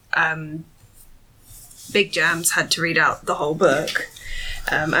yesterday Big Jams had to read out the whole book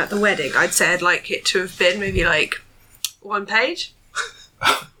at the wedding. I'd say I'd like it to have been maybe like 1 page.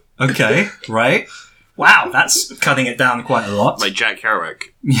 Okay, right. Wow, that's cutting it down quite a lot. Like Jack Kerouac.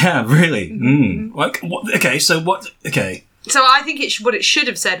 Yeah, really. Okay, so what? Okay. So I think what it should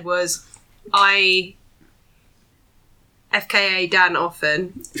have said was, I, FKA Dan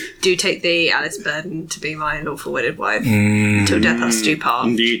Offen, do take thee, Alice Burden, to be my lawful wedded wife, till death us do part.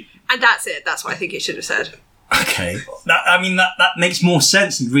 Indeed. And that's it. That's what I think it should have said. Okay. That makes more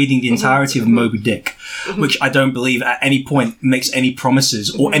sense than reading the entirety of Moby Dick, which I don't believe at any point makes any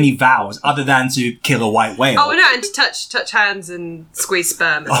promises or any vows other than to kill a white whale. Oh, no, and to touch hands and squeeze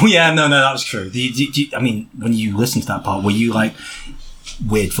sperm. Oh, yeah, no, that was true. When you listened to that part, were you like,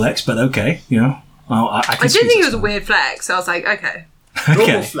 weird flex, but okay, you know? Well, I didn't think it was a weird flex. I was like, okay.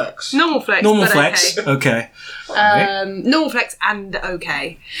 Normal flex. Normal flex. Normal but flex. Okay. Normal flex and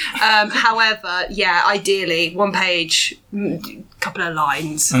okay. However, yeah, ideally, 1 page, couple of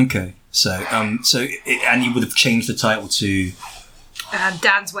lines. Okay. And you would have changed the title to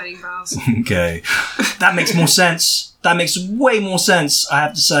Dan's wedding vows. Okay. That makes more sense. That makes way more sense, I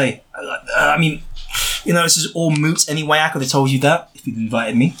have to say. This is all moot anyway. I could have told you that if you'd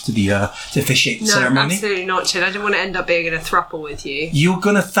invited me to officiate the ceremony. No, absolutely not, Chin. I didn't want to end up being in a throuple with you. You're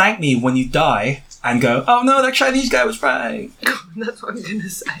going to thank me when you die and go, oh no, that Chinese guy was right. That's what I'm going to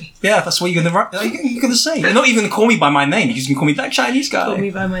say. Yeah, that's what you're going to say. You're not even going to call me by my name. You're just going to call me that Chinese guy. Call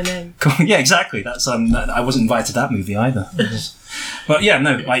me by my name. Yeah, exactly. That's I wasn't invited to that movie either. But yeah,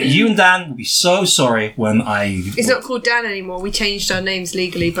 no, you and Dan will be so sorry when It's not called Dan anymore. We changed our names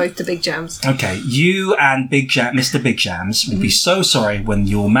legally, both to Big Jams. Okay, you and Mr. Big Jams will be so sorry when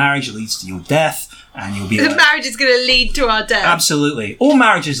your marriage leads to your death, and you'll be The marriage is going to lead to our death. Absolutely. All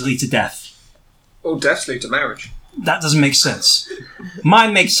marriages lead to death. All deaths lead to marriage. That doesn't make sense.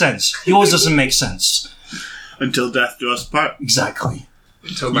 Mine makes sense. Yours doesn't make sense. Until death do us part. Exactly.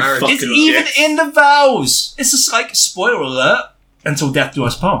 Until marriage. It's even in the vows. It's just like, spoiler alert, until death do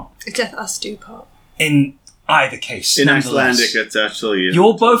us part. Death us do part. In either case. In Icelandic, it's actually...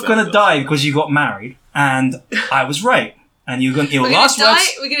 You're both going to die because you got married, and I was right. And your last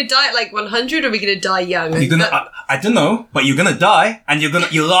words... We're going to die at like 100, or are we going to die young? I don't know, but you're going to die, and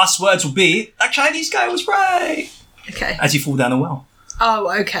your last words will be, that Chinese guy was right. Okay. As you fall down a well.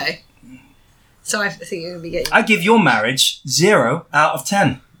 Oh, okay. So I think you're going to be getting... I give your marriage 0 out of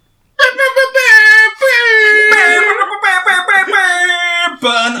 10.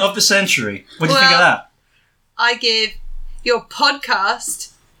 Burn of the century. What do you think of that? I give your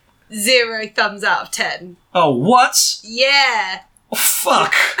podcast 0 thumbs out of 10. Oh, what? Yeah. Oh,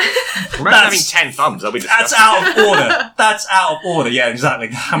 fuck. Imagine having 10 thumbs. That'll be disgusting. That's out of order. That's out of order. Yeah, exactly.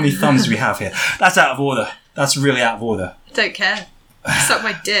 How many thumbs do we have here? That's out of order. That's really out of order. Don't care. Suck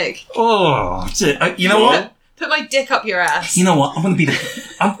my dick. Oh, you know what? Put my dick up your ass. You know what? I'm going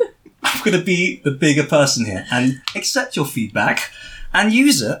to be the bigger person here and accept your feedback and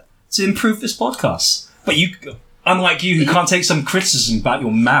use it to improve this podcast. But you, unlike you, who can't take some criticism about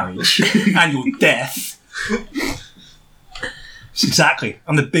your marriage and your death. Exactly.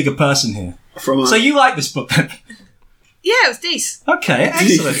 I'm the bigger person here. So you like this book then? Yeah, it was decent. Okay,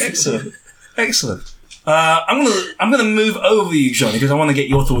 excellent. I'm gonna move over you, Johnny, because I want to get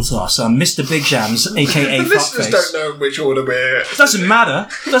your thoughts last. Mr. Big Jams, aka The listeners Fuckface. don't know which order we're... Doesn't matter.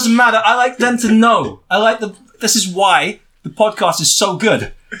 I like them to know. This is why the podcast is so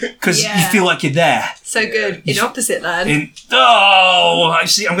good. Because you feel like you're there. So good. In Opposite Land. I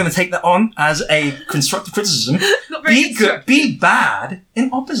see. I'm going to take that on as a constructive criticism. Not very Be good. Be bad in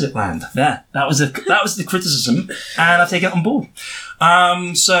Opposite Land. There. That was the criticism, and I take it on board.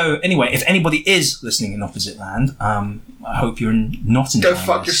 So anyway, if anybody is listening in Opposite Land, I hope you're not enjoying Go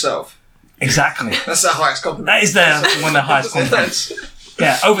fuck yourself. Exactly. That's the highest compliment. That is one of the highest compliments.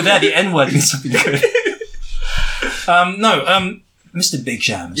 Yeah, over there the N-word means something good. Mr. Big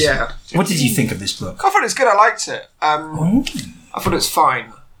Jams. Yeah. What did you think of this book? I thought it was good. I liked it. I thought it was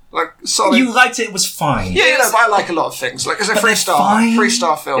fine. Like, solid. You liked it was fine. Yeah, but I like a lot of things. Like, as a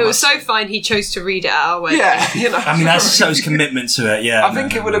three-star film. It was so fine he chose to read it our way. Yeah, I mean, that shows commitment to it, yeah. I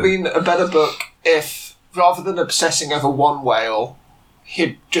think it would have been a better book if, rather than obsessing over one whale,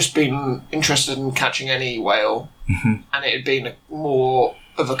 he'd just been interested in catching any whale, and it had been more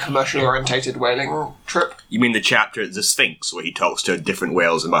of a commercially orientated whaling trip. You mean the chapter at the Sphinx, where he talks to different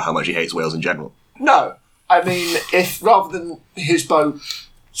whales about how much he hates whales in general? No. I mean, if rather than his boat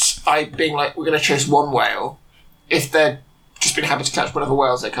being like, we're going to chase one whale, if they'd just been happy to catch whatever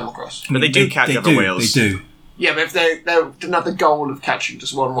whales they come across. But they do catch other whales. They do. Yeah, but if they didn't have the goal of catching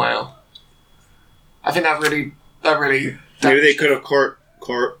just one whale, I think that really... Maybe they could have caught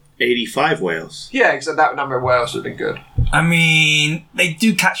 85 whales. Yeah, because that number of whales would have been good. I mean, they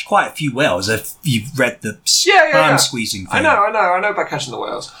do catch quite a few whales if you've read the sperm squeezing thing. I know about catching the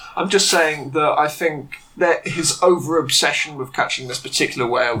whales. I'm just saying that I think that his over-obsession with catching this particular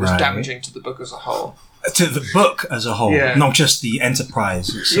whale was damaging to the book as a whole. To the book as a whole, not just the Enterprise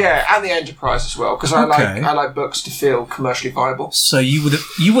itself. Yeah, and the Enterprise as well, because I like books to feel commercially viable. So you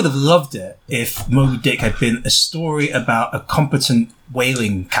would have loved it if Moby Dick had been a story about a competent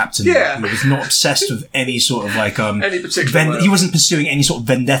whaling captain. Yeah. Who was not obsessed with any sort of like Any particular whale. he wasn't pursuing any sort of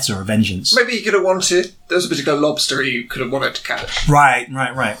vendetta or vengeance. Maybe he could have wanted. There was a particular lobster he could have wanted to catch. Right.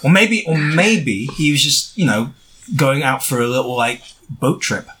 Or maybe he was just, going out for a little like boat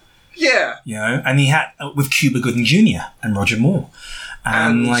trip, Yeah. and he had with Cuba Gooding Jr. and Roger Moore,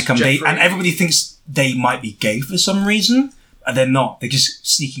 and Jeffrey. everybody thinks they might be gay for some reason, and they're not. They're just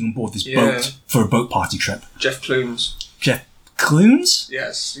sneaking on board this boat for a boat party trip. Jeff Clunes. Jeff Clunes?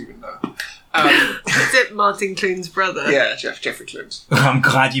 Yes, you would know. Is it Martin Clunes' brother? Yeah, Jeffrey Clunes. I'm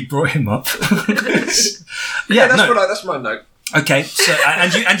glad you brought him up. Yeah, that's my note. Okay, so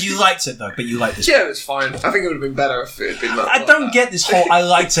and you liked it though, but you liked this. Yeah, it was fine. I think it would have been better if it had been. I don't get this whole I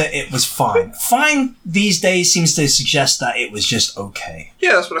liked it was fine. Fine these days seems to suggest that it was just okay.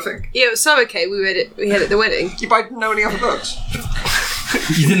 Yeah, that's what I think. Yeah, it was so okay. We read it. We had it at the wedding. You might know any other books?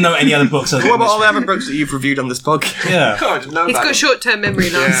 You didn't know any other books other What than about this all the one? other books that you've reviewed on this podcast? Yeah. Oh, I didn't know He's that. got short-term memory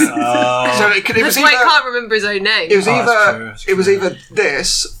loss. So it was That's why he either, can't remember his own name. it was that's either true, that's it was either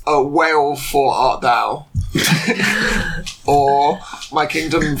this, a whale for art thou, or my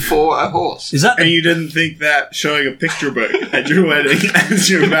kingdom for a horse. Is that And you didn't think that showing a picture book at your wedding as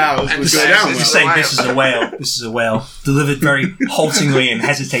your vows would go down just well? saying this is a whale. This is a whale. Delivered very haltingly and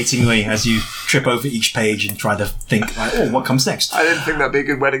hesitatingly as you trip over each page and try to think like, oh, what comes next? I didn't think that'd be a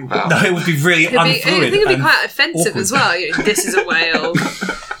good wedding vow. No, it would be really I think unfluid. it'd be and quite offensive awkward. as well. This is a whale.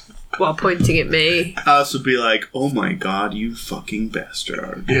 While pointing at me. Us would be like, oh my god, you fucking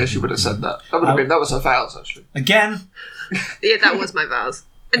bastard. Yeah, she would have said that. That was her vows, actually. Again, Yeah, that was my vows.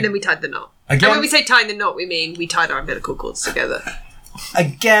 And then we tied the knot. Again- And when we say tying the knot, we mean we tied our umbilical cords together. I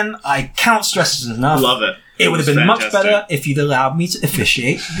cannot stress this enough. Love it. It would have was been much fantastic. better if you'd allowed me to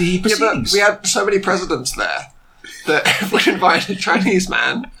officiate the Yeah, but proceedings. we had so many presidents there that if we'd invited a Chinese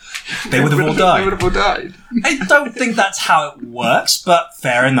man, They would have all They died. would have all died. I don't think that's how it works, but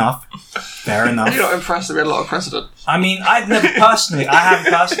fair enough. Fair enough. You're not impressed that we had a lot of presidents. I mean, I haven't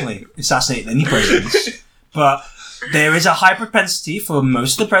personally assassinated any presidents, but there is a high propensity for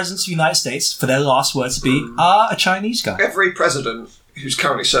most of the presidents of the United States for their last word to be, a Chinese guy. Every president who's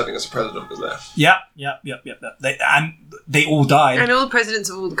currently serving as a president was there. Yep. They all died. And all the presidents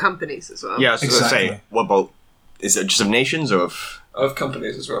of all the companies as well. Yeah, I was going to Exactly. say, what about, is it just of nations or of... Of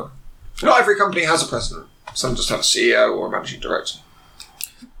companies as well. Not every company has a president. Some just have a CEO or a managing director.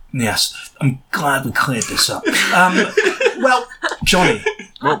 Yes, I'm glad we cleared this up. Well, Johnny,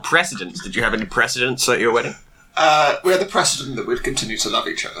 Well, precedents. Did you have any precedents at your wedding? We had the precedent that we'd continue to love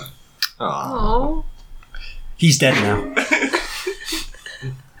each other. Oh. he's dead now.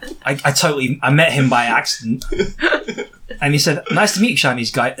 I met him by accident, and he said, "Nice to meet you,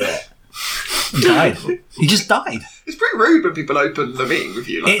 Chinese guy." He died. He just died. It's pretty rude when people open the meeting with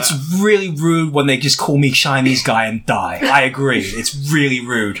you like It's that. really rude when they just call me Chinese guy and die. I agree. It's really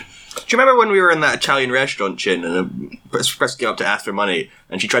rude. Do you remember when we were in that Italian restaurant, Chin, and a person came up to ask for money,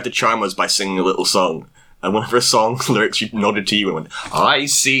 and she tried to charm us by singing a little song, and one of her song lyrics, she nodded to you and went, "I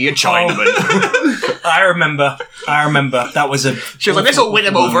see a Chinaman." I remember. That was a... She was like, "This'll win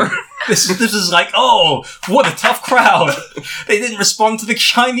him over." This is like, oh, what a tough crowd. They didn't respond to the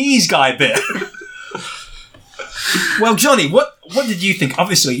Chinese guy bit. Well, Johnny, what did you think?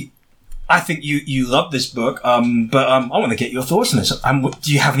 Obviously, I think you love this book, but I want to get your thoughts on this.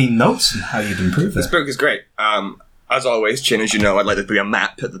 Do you have any notes on how you'd improve This it? book is great. As always, Chin, as you know, I'd like there to be a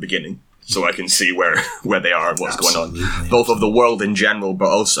map at the beginning, so I can see where they are and what's going on. Absolutely. Both of the world in general, but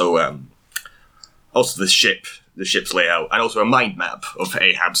also the ship's layout, and also a mind map of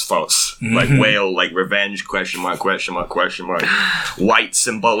Ahab's thoughts, like whale, like revenge, question mark, white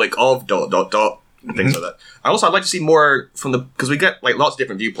symbolic of ... things like that. And also, I'd like to see more from because we get like lots of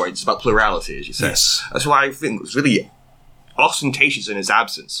different viewpoints. It's about plurality, as you said. Yes. That's why I think was really ostentatious in his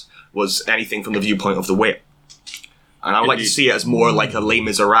absence was anything from the viewpoint of the whale. And I would like to see it as more like a Les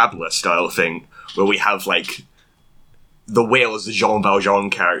Miserables style thing, where we have like the whale as the Jean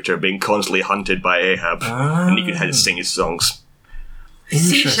Valjean character being constantly hunted by Ahab, and he can sing his songs.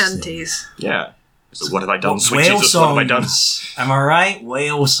 Sea Interesting. shanties. Yeah. So what have I done? Whale Switches. What have I done? songs. Am I right?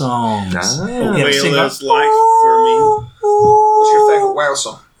 Whale songs. Ah. Oh, yeah, sing Whale is that. life for me. What's your favourite whale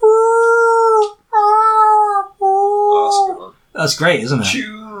song? Oh, that's a good one. That's great, isn't it?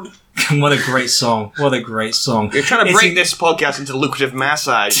 Tune. What a great song. What a great song. You're trying to It's break a- this podcast into the lucrative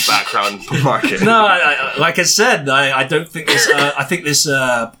massage background market. No, like I said, I don't think this. I think this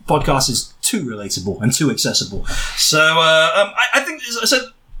podcast is too relatable and too accessible. So I think, as I said,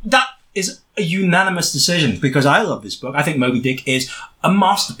 that is a unanimous decision because I love this book. I think Moby Dick is a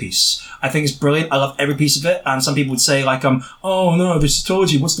masterpiece. I think it's brilliant. I love every piece of it. And some people would say, like, oh no, this is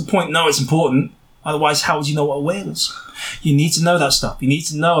told you. What's the point? No, it's important. Otherwise, how would you know what a whale is? You need to know that stuff. You need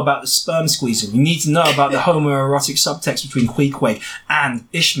to know about the sperm squeezing. You need to know about the homoerotic subtext between Queequeg and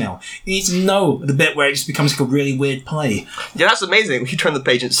Ishmael. You need to know the bit where it just becomes like a really weird play. Yeah, that's amazing. You turn the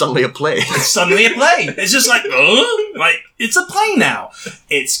page and it's suddenly a play. It's suddenly a play. It's just like, oh, like it's a play now.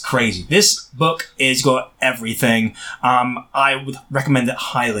 It's crazy. This book is got everything. I would recommend it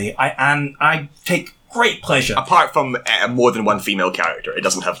highly. I take great pleasure. Apart from more than one female character, it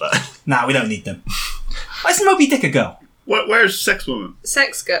doesn't have that. Nah, we don't need them. Where's Moby Dick a go? Where's Sex Woman?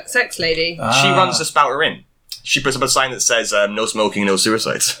 Sex lady. She runs the Spouter Inn. She puts up a sign that says, no smoking, no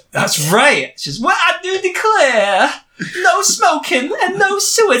suicides. That's right. She's, what I do declare, no smoking and no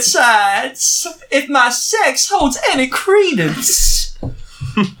suicides, if my sex holds any credence.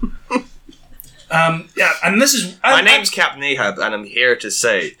 Yeah, and this is... My name's Captain Ahab, and I'm here to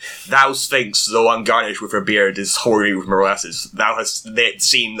say, thou Sphinx, though ungarnished with her beard, is hoary with morasses. Thou hast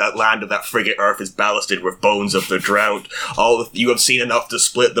seen that land of that frigate Earth is ballasted with bones of the drowned. You have seen enough to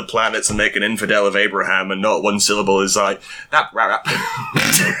split the planets and make an infidel of Abraham, and not one syllable is I.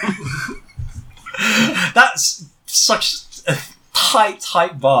 That's such a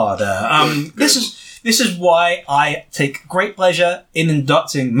tight bar there. This is why I take great pleasure in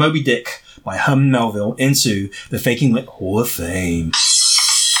inducting Moby Dick by Herman Melville into the Faking Lit Hall of Fame.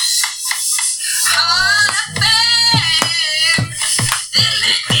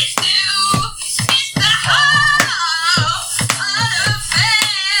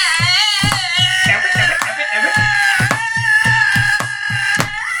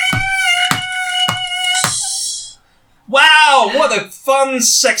 Wow, what a fun,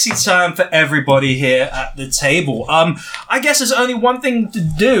 sexy time for everybody here at the table. I guess there's only one thing to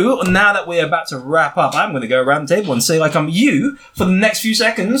do now that we're about to wrap up. I'm going to go around the table and say, like, I'm you for the next few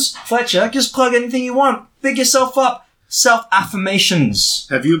seconds. Fletcher, just plug anything you want. Big yourself up. Self-affirmations.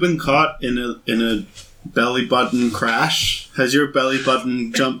 Have you been caught in a belly button crash? Has your belly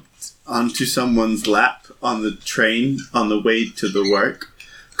button jumped onto someone's lap on the train on the way to the work?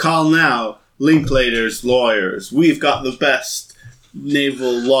 Call now. Linklaters, lawyers. We've got the best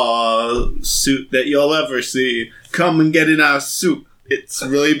naval law suit that you'll ever see. Come and get in our suit. It's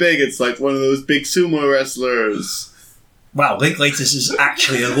really big. It's like one of those big sumo wrestlers. Wow, Linklaters is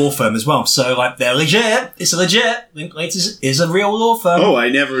actually a law firm as well. So, like, they're legit. It's legit. Linklaters is a real law firm. Oh, I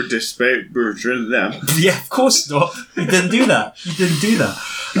never disparaged them. Yeah, of course not. You didn't do that.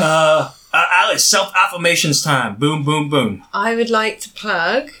 Alice, self-affirmations time. Boom, boom, boom. I would like to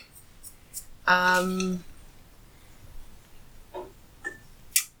plug...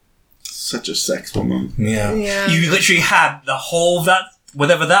 Such a sex woman. Yeah. Yeah. You literally had the whole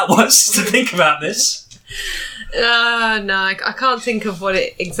whatever that was to think about this. No, I can't think of what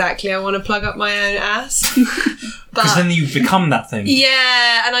it exactly I want to plug up my own ass. Because then you become that thing.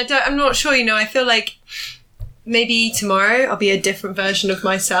 Yeah, and I'm not sure, I feel like maybe tomorrow I'll be a different version of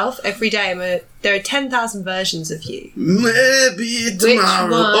myself. Every day there are 10,000 versions of you. Maybe tomorrow.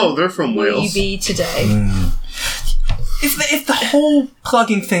 Which one they're from will Wales. you be today? If the whole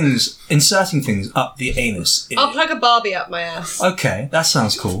plugging things, inserting things up the anus... I'll plug a Barbie up my ass. Okay, that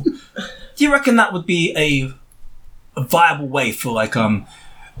sounds cool. Do you reckon that would be a viable way for, like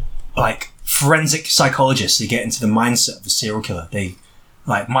forensic psychologists to get into the mindset of a serial killer?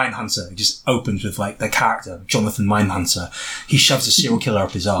 Like Mindhunter, it just opens with like the character, Jonathan Mindhunter. He shoves a serial killer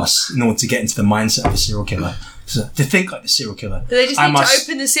up his ass in order to get into the mindset of a serial killer. So to think like the serial killer. They just need to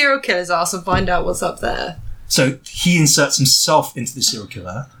open the serial killer's ass and find out what's up there. So he inserts himself into the serial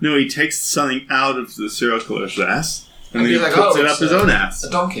killer. No, he takes something out of the serial killer's ass and then he's he like, puts oh, it up it's his own ass. A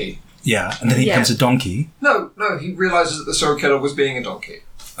donkey. Yeah, and then he becomes a donkey. No, he realises that the serial killer was being a donkey.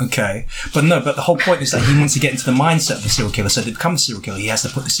 Okay. But the whole point is that he wants to get into the mindset of the serial killer, so to become a serial killer, he has to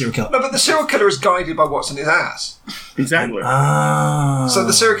put the serial killer... No, but the serial killer is guided by what's in his ass. Exactly. So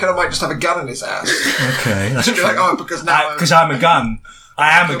the serial killer might just have a gun in his ass. Okay, that's And be true. like, oh, because now... Because I'm a gun.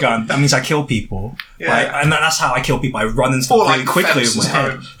 I am a gun. That means I kill people. Yeah. Right? And that's how I kill people. I run into them Or really like quickly with my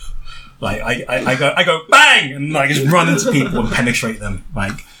head. Like I go bang, and I just run into people and penetrate them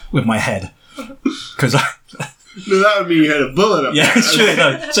like with my head. Because No, that would mean you had a bullet up yeah, there. it's true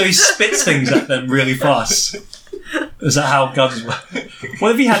though. So he spits things at them really fast. Is that how guns work?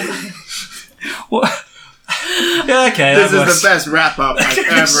 What if he had? What? Yeah, okay. This that is the best wrap up I've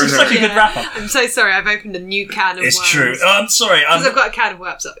ever It's such a heard. good wrap up. I'm so sorry, I've opened a new can of worms. It's true. I'm sorry. Because I've got a can of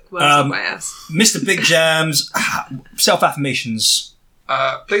worms up my ass. Mr. Big Jams, self-affirmations.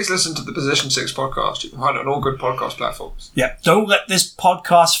 Please listen to the Position 6 podcast. You can find it on all good podcast platforms. Yeah, don't let this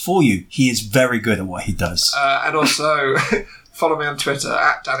podcast fool you. He is very good at what he does. And also, follow me on Twitter,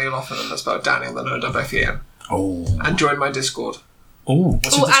 @Daniel Offen, and that's spelled Daniel, then O-F-E-N. Oh. And join my Discord. Oh,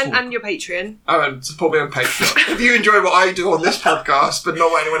 what's your Discord? and your Patreon. Oh, and support me on Patreon. If you enjoy what I do on this podcast, but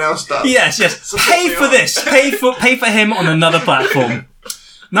not what anyone else does. Yes. Pay for this. Pay for him on another platform.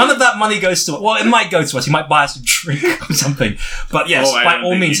 None of that money goes to. Well, it might go to us. He might buy us a drink or something. But yes, by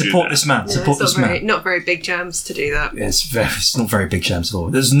all means, support this man. Support this man. Not very big jams to do that. It's not very big jams at all.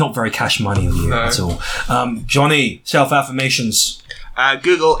 There's not very cash money on you at all. Johnny, self-affirmations.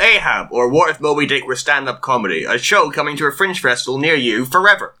 Google Ahab or What If Moby Dick Were Stand-Up Comedy, a show coming to a fringe festival near you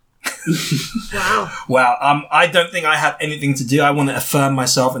forever. Wow. I don't think I have anything to do. I want to affirm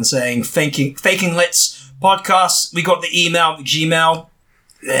myself and saying Faking Lit's podcast. We got the email, the Gmail.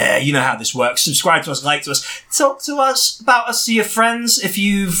 Yeah, you know how this works. Subscribe to us, like to us, talk to us about us to your friends if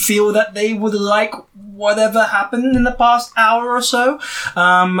you feel that they would like whatever happened in the past hour or so.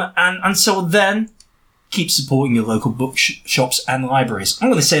 And until then, keep supporting your local bookshops and libraries. I'm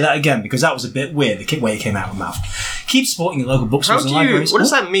going to say that again because that was a bit weird, the way it came out of my mouth. Keep supporting your local bookshops and libraries. What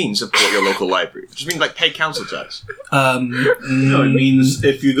does that mean, support your local library? Does it mean, like, pay council tax? No, it means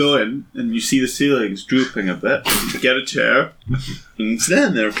if you go in and you see the ceilings drooping a bit, you get a chair and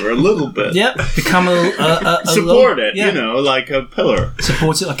stand there for a little bit. Yep, become a support it, like a pillar.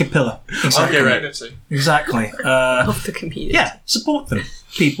 Support it like a pillar. Exactly. Exactly. Of the community. Yeah, support them.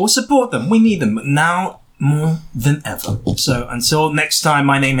 People, support them. We need them now more than ever. So until next time,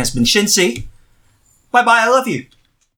 my name has been Shinsi. Bye-bye, I love you.